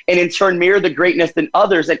greatness and in turn mirror the greatness in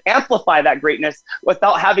others and amplify that greatness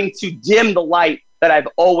without having to dim the light that I've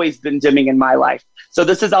always been dimming in my life. So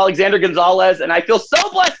this is Alexander Gonzalez, and I feel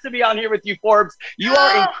so blessed to be on here with you, Forbes. You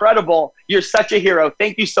are incredible. You're such a hero.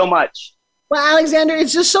 Thank you so much. Well, Alexander,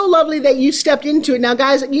 it's just so lovely that you stepped into it. Now,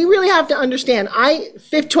 guys, you really have to understand,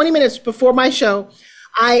 20 minutes before my show,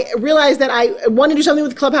 I realized that I wanted to do something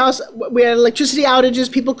with Clubhouse. We had electricity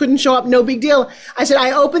outages. People couldn't show up. No big deal. I said,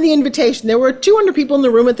 I opened the invitation. There were 200 people in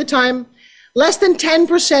the room at the time. Less than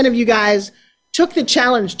 10% of you guys took the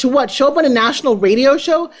challenge to what? Show up on a national radio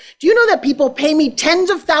show? Do you know that people pay me tens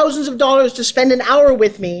of thousands of dollars to spend an hour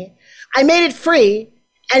with me? I made it free,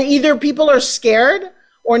 and either people are scared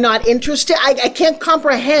or not interested. I can't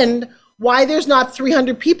comprehend why there's not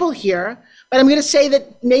 300 people here. But I'm going to say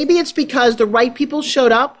that maybe it's because the right people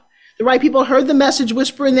showed up, the right people heard the message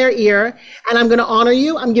whisper in their ear, and I'm going to honor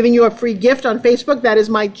you. I'm giving you a free gift on Facebook. That is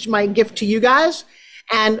my gift to you guys.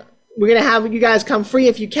 And we're going to have you guys come free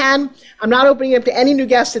if you can. I'm not opening it up to any new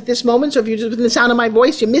guests at this moment, so if you're just within the sound of my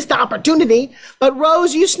voice, you missed the opportunity. But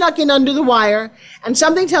Rose, you snuck in under the wire, and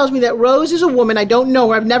something tells me that Rose is a woman. I don't know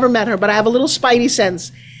her. I've never met her, but I have a little spidey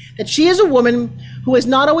sense that she is a woman who has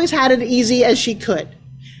not always had it easy as she could.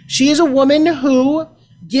 She is a woman who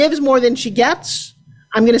gives more than she gets.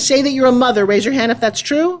 I'm going to say that you're a mother. Raise your hand if that's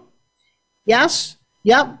true. Yes?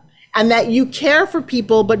 Yep. And that you care for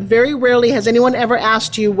people, but very rarely has anyone ever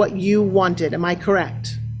asked you what you wanted. Am I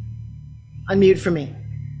correct? Unmute for me.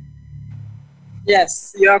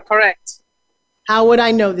 Yes, you are correct. How would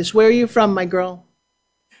I know this? Where are you from, my girl?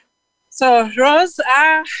 So, Rose,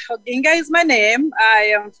 Inga is my name.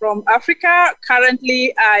 I am from Africa.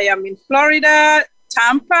 Currently, I am in Florida,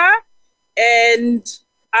 Tampa, and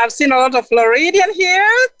I've seen a lot of Floridian here.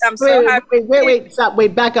 I'm so happy. Wait, stop.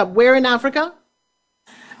 Wait, back up. Where in Africa?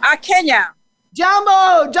 Kenya.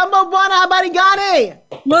 Jambo bwana, habari gani?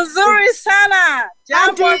 Mzuri sana.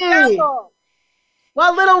 Jambo.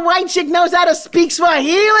 What little white chick knows how to speak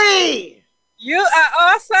Swahili? You are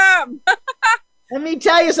awesome. Let me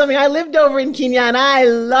tell you something. I lived over in Kenya, and I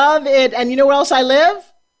love it. And you know where else I live?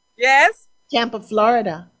 Yes. Tampa,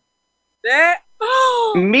 Florida. There.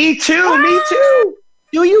 Me too.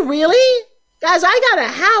 Do you really? Guys, I got a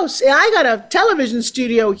house. I got a television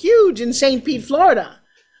studio, huge, in St. Pete, Florida.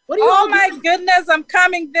 What do you Oh my goodness, I'm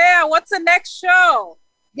coming there. What's the next show?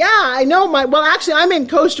 Yeah, I know. Well, actually, I'm in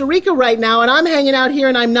Costa Rica right now, and I'm hanging out here,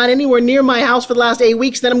 and I'm not anywhere near my house for the last 8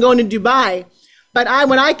 weeks. Then I'm going to Dubai. But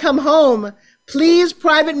when I come home, please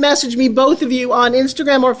private message me, both of you, on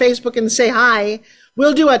Instagram or Facebook and say hi.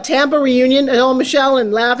 We'll do a Tampa reunion. Oh, Michelle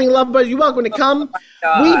and Laughing Lovebirds, you're welcome to come.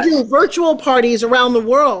 We do virtual parties around the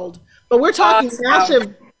world, but we're talking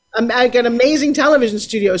massive, like an amazing television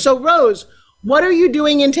studio. So, Rose, what are you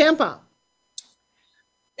doing in Tampa?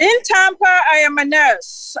 In Tampa, I am a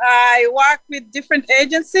nurse. I work with different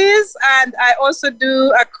agencies, and I also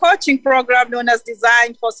do a coaching program known as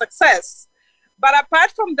Design for Success. But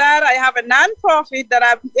apart from that, I have a nonprofit that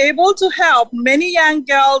I'm able to help many young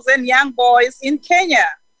girls and young boys in Kenya.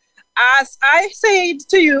 As I said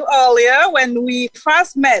to you earlier when we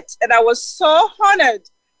first met, and I was so honored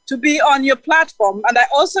to be on your platform, and I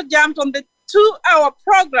also jumped on the 2-hour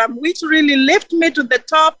program, which really lifted me to the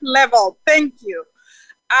top level. Thank you.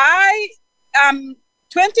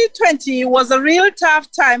 2020 was a real tough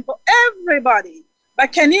time for everybody.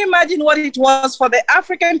 But can you imagine what it was for the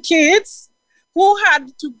African kids who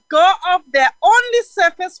had to go off their only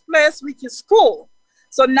safest place, which is school?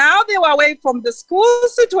 So now they were away from the school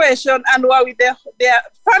situation and were with their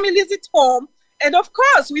families at home. And of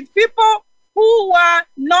course, with people who were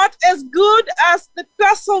not as good as the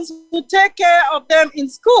persons who take care of them in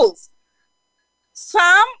schools.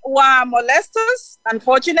 Some were molesters,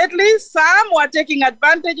 unfortunately. Some were taking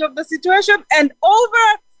advantage of the situation. And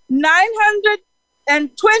over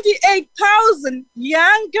 928,000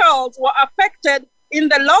 young girls were affected in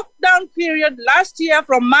the lockdown period last year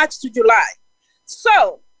from March to July.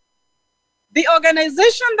 So the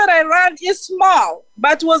organization that I run is small,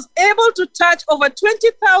 but was able to touch over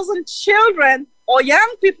 20,000 children or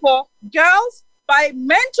young people, girls, by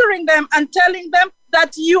mentoring them and telling them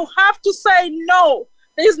that you have to say no.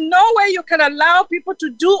 There's no way you can allow people to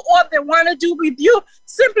do what they want to do with you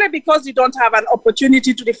simply because you don't have an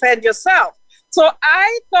opportunity to defend yourself. So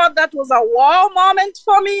I thought that was a wow moment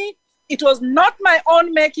for me. It was not my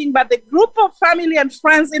own making, but the group of family and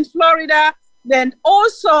friends in Florida, then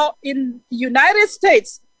also in the United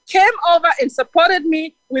States, came over and supported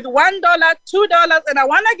me with $1, $2. And I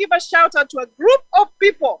want to give a shout out to a group of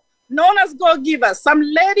people known as go-givers. Some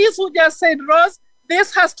ladies who just said, Rose,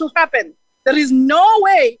 this has to happen. There is no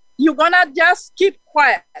way you're going to just keep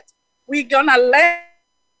quiet. We're going to let.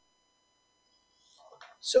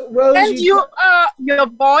 So, Rose, and your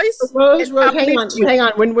voice. Rose, hang on.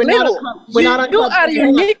 We're not on. You are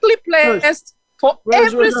uniquely placed for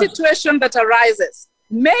every situation that arises.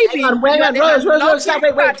 Maybe. Rose, stop.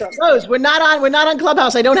 Wait. Rose, we're not on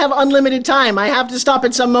Clubhouse. I don't have unlimited time. I have to stop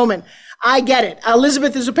at some moment. I get it.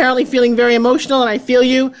 Elizabeth is apparently feeling very emotional, and I feel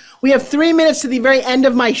you. We have 3 minutes to the very end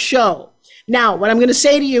of my show. Now, what I'm going to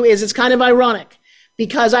say to you is it's kind of ironic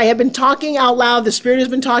because I have been talking out loud. The Spirit has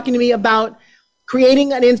been talking to me about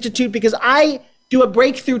creating an institute because I do a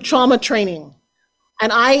breakthrough trauma training.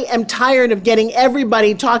 And I am tired of getting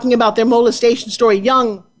everybody talking about their molestation story,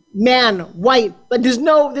 young, man, white, but it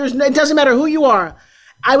doesn't matter who you are.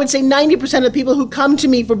 I would say 90% of the people who come to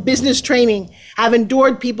me for business training have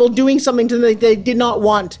endured people doing something to them that they did not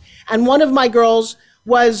want. And one of my girls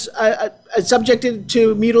was subjected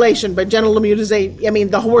to mutilation, but genital mutilation,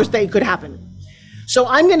 the worst that could happen. So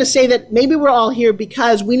I'm going to say that maybe we're all here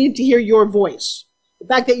because we need to hear your voice. The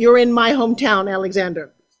fact that you're in my hometown,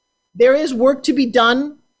 Alexander. There is work to be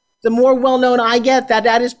done. The more well-known I get,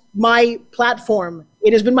 that is my platform.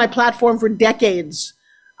 It has been my platform for decades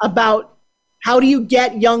about how do you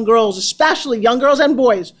get young girls, especially young girls and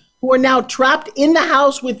boys, who are now trapped in the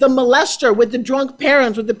house with the molester, with the drunk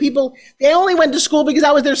parents, with the people, they only went to school because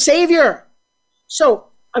I was their savior. So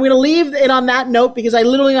I'm going to leave it on that note because I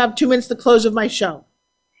literally have 2 minutes to close of my show.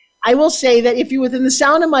 I will say that if you're within the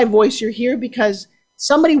sound of my voice, you're here because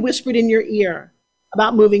somebody whispered in your ear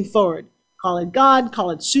about moving forward. Call it God,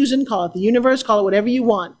 call it Susan, call it the universe, call it whatever you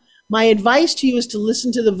want. My advice to you is to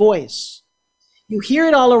listen to the voice. You hear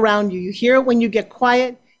it all around you. You hear it when you get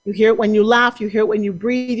quiet. You hear it when you laugh. You hear it when you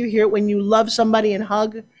breathe. You hear it when you love somebody and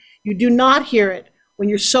hug. You do not hear it when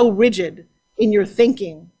you're so rigid in your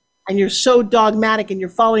thinking and you're so dogmatic and you're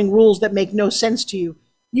following rules that make no sense to you.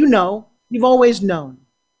 You know, you've always known.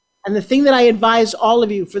 And the thing that I advise all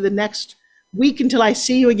of you for the next week until I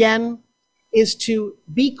see you again is to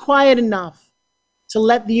be quiet enough to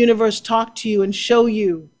let the universe talk to you and show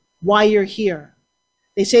you why you're here.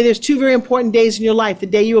 They say there's 2 very important days in your life, the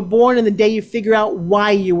day you were born and the day you figure out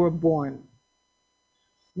why you were born.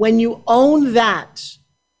 When you own that,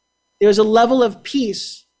 there's a level of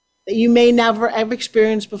peace that you may never have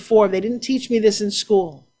experienced before. They didn't teach me this in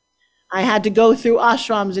school. I had to go through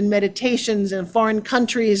ashrams and meditations in foreign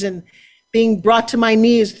countries and being brought to my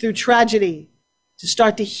knees through tragedy to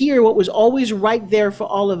start to hear what was always right there for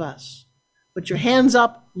all of us. Put your hands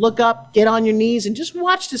up, look up, get on your knees, and just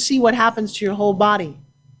watch to see what happens to your whole body.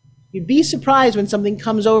 You'd be surprised when something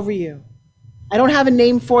comes over you. I don't have a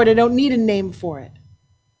name for it. I don't need a name for it.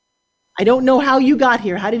 I don't know how you got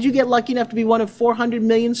here. How did you get lucky enough to be one of 400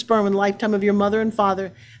 million sperm in the lifetime of your mother and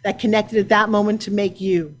father that connected at that moment to make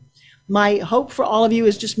you? My hope for all of you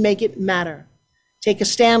is just make it matter. Take a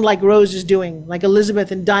stand like Rose is doing, like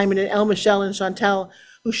Elizabeth and Diamond and El Michelle and Chantel,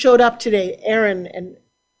 who showed up today, Aaron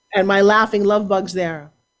and my laughing love bugs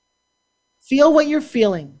there. Feel what you're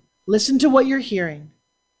feeling. Listen to what you're hearing.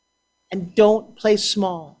 And don't play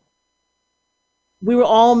small. We were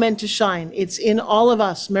all meant to shine. It's in all of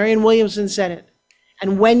us. Marianne Williamson said it.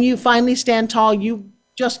 And when you finally stand tall, you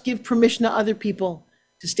just give permission to other people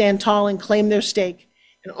to stand tall and claim their stake.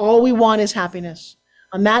 And all we want is happiness.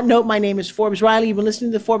 On that note, my name is Forbes Riley. You've been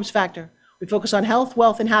listening to The Forbes Factor. We focus on health,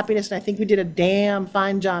 wealth, and happiness, and I think we did a damn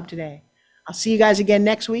fine job today. I'll see you guys again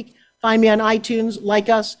next week. Find me on iTunes, like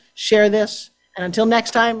us, share this, and until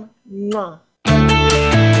next time, mwah.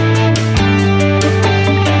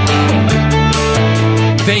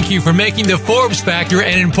 Thank you for making the Forbes Factor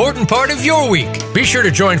an important part of your week. Be sure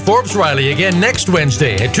to join Forbes Riley again next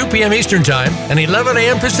Wednesday at 2 p.m. Eastern Time and 11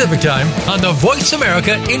 a.m. Pacific Time on the Voice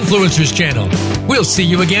America Influencers Channel. We'll see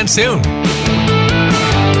you again soon.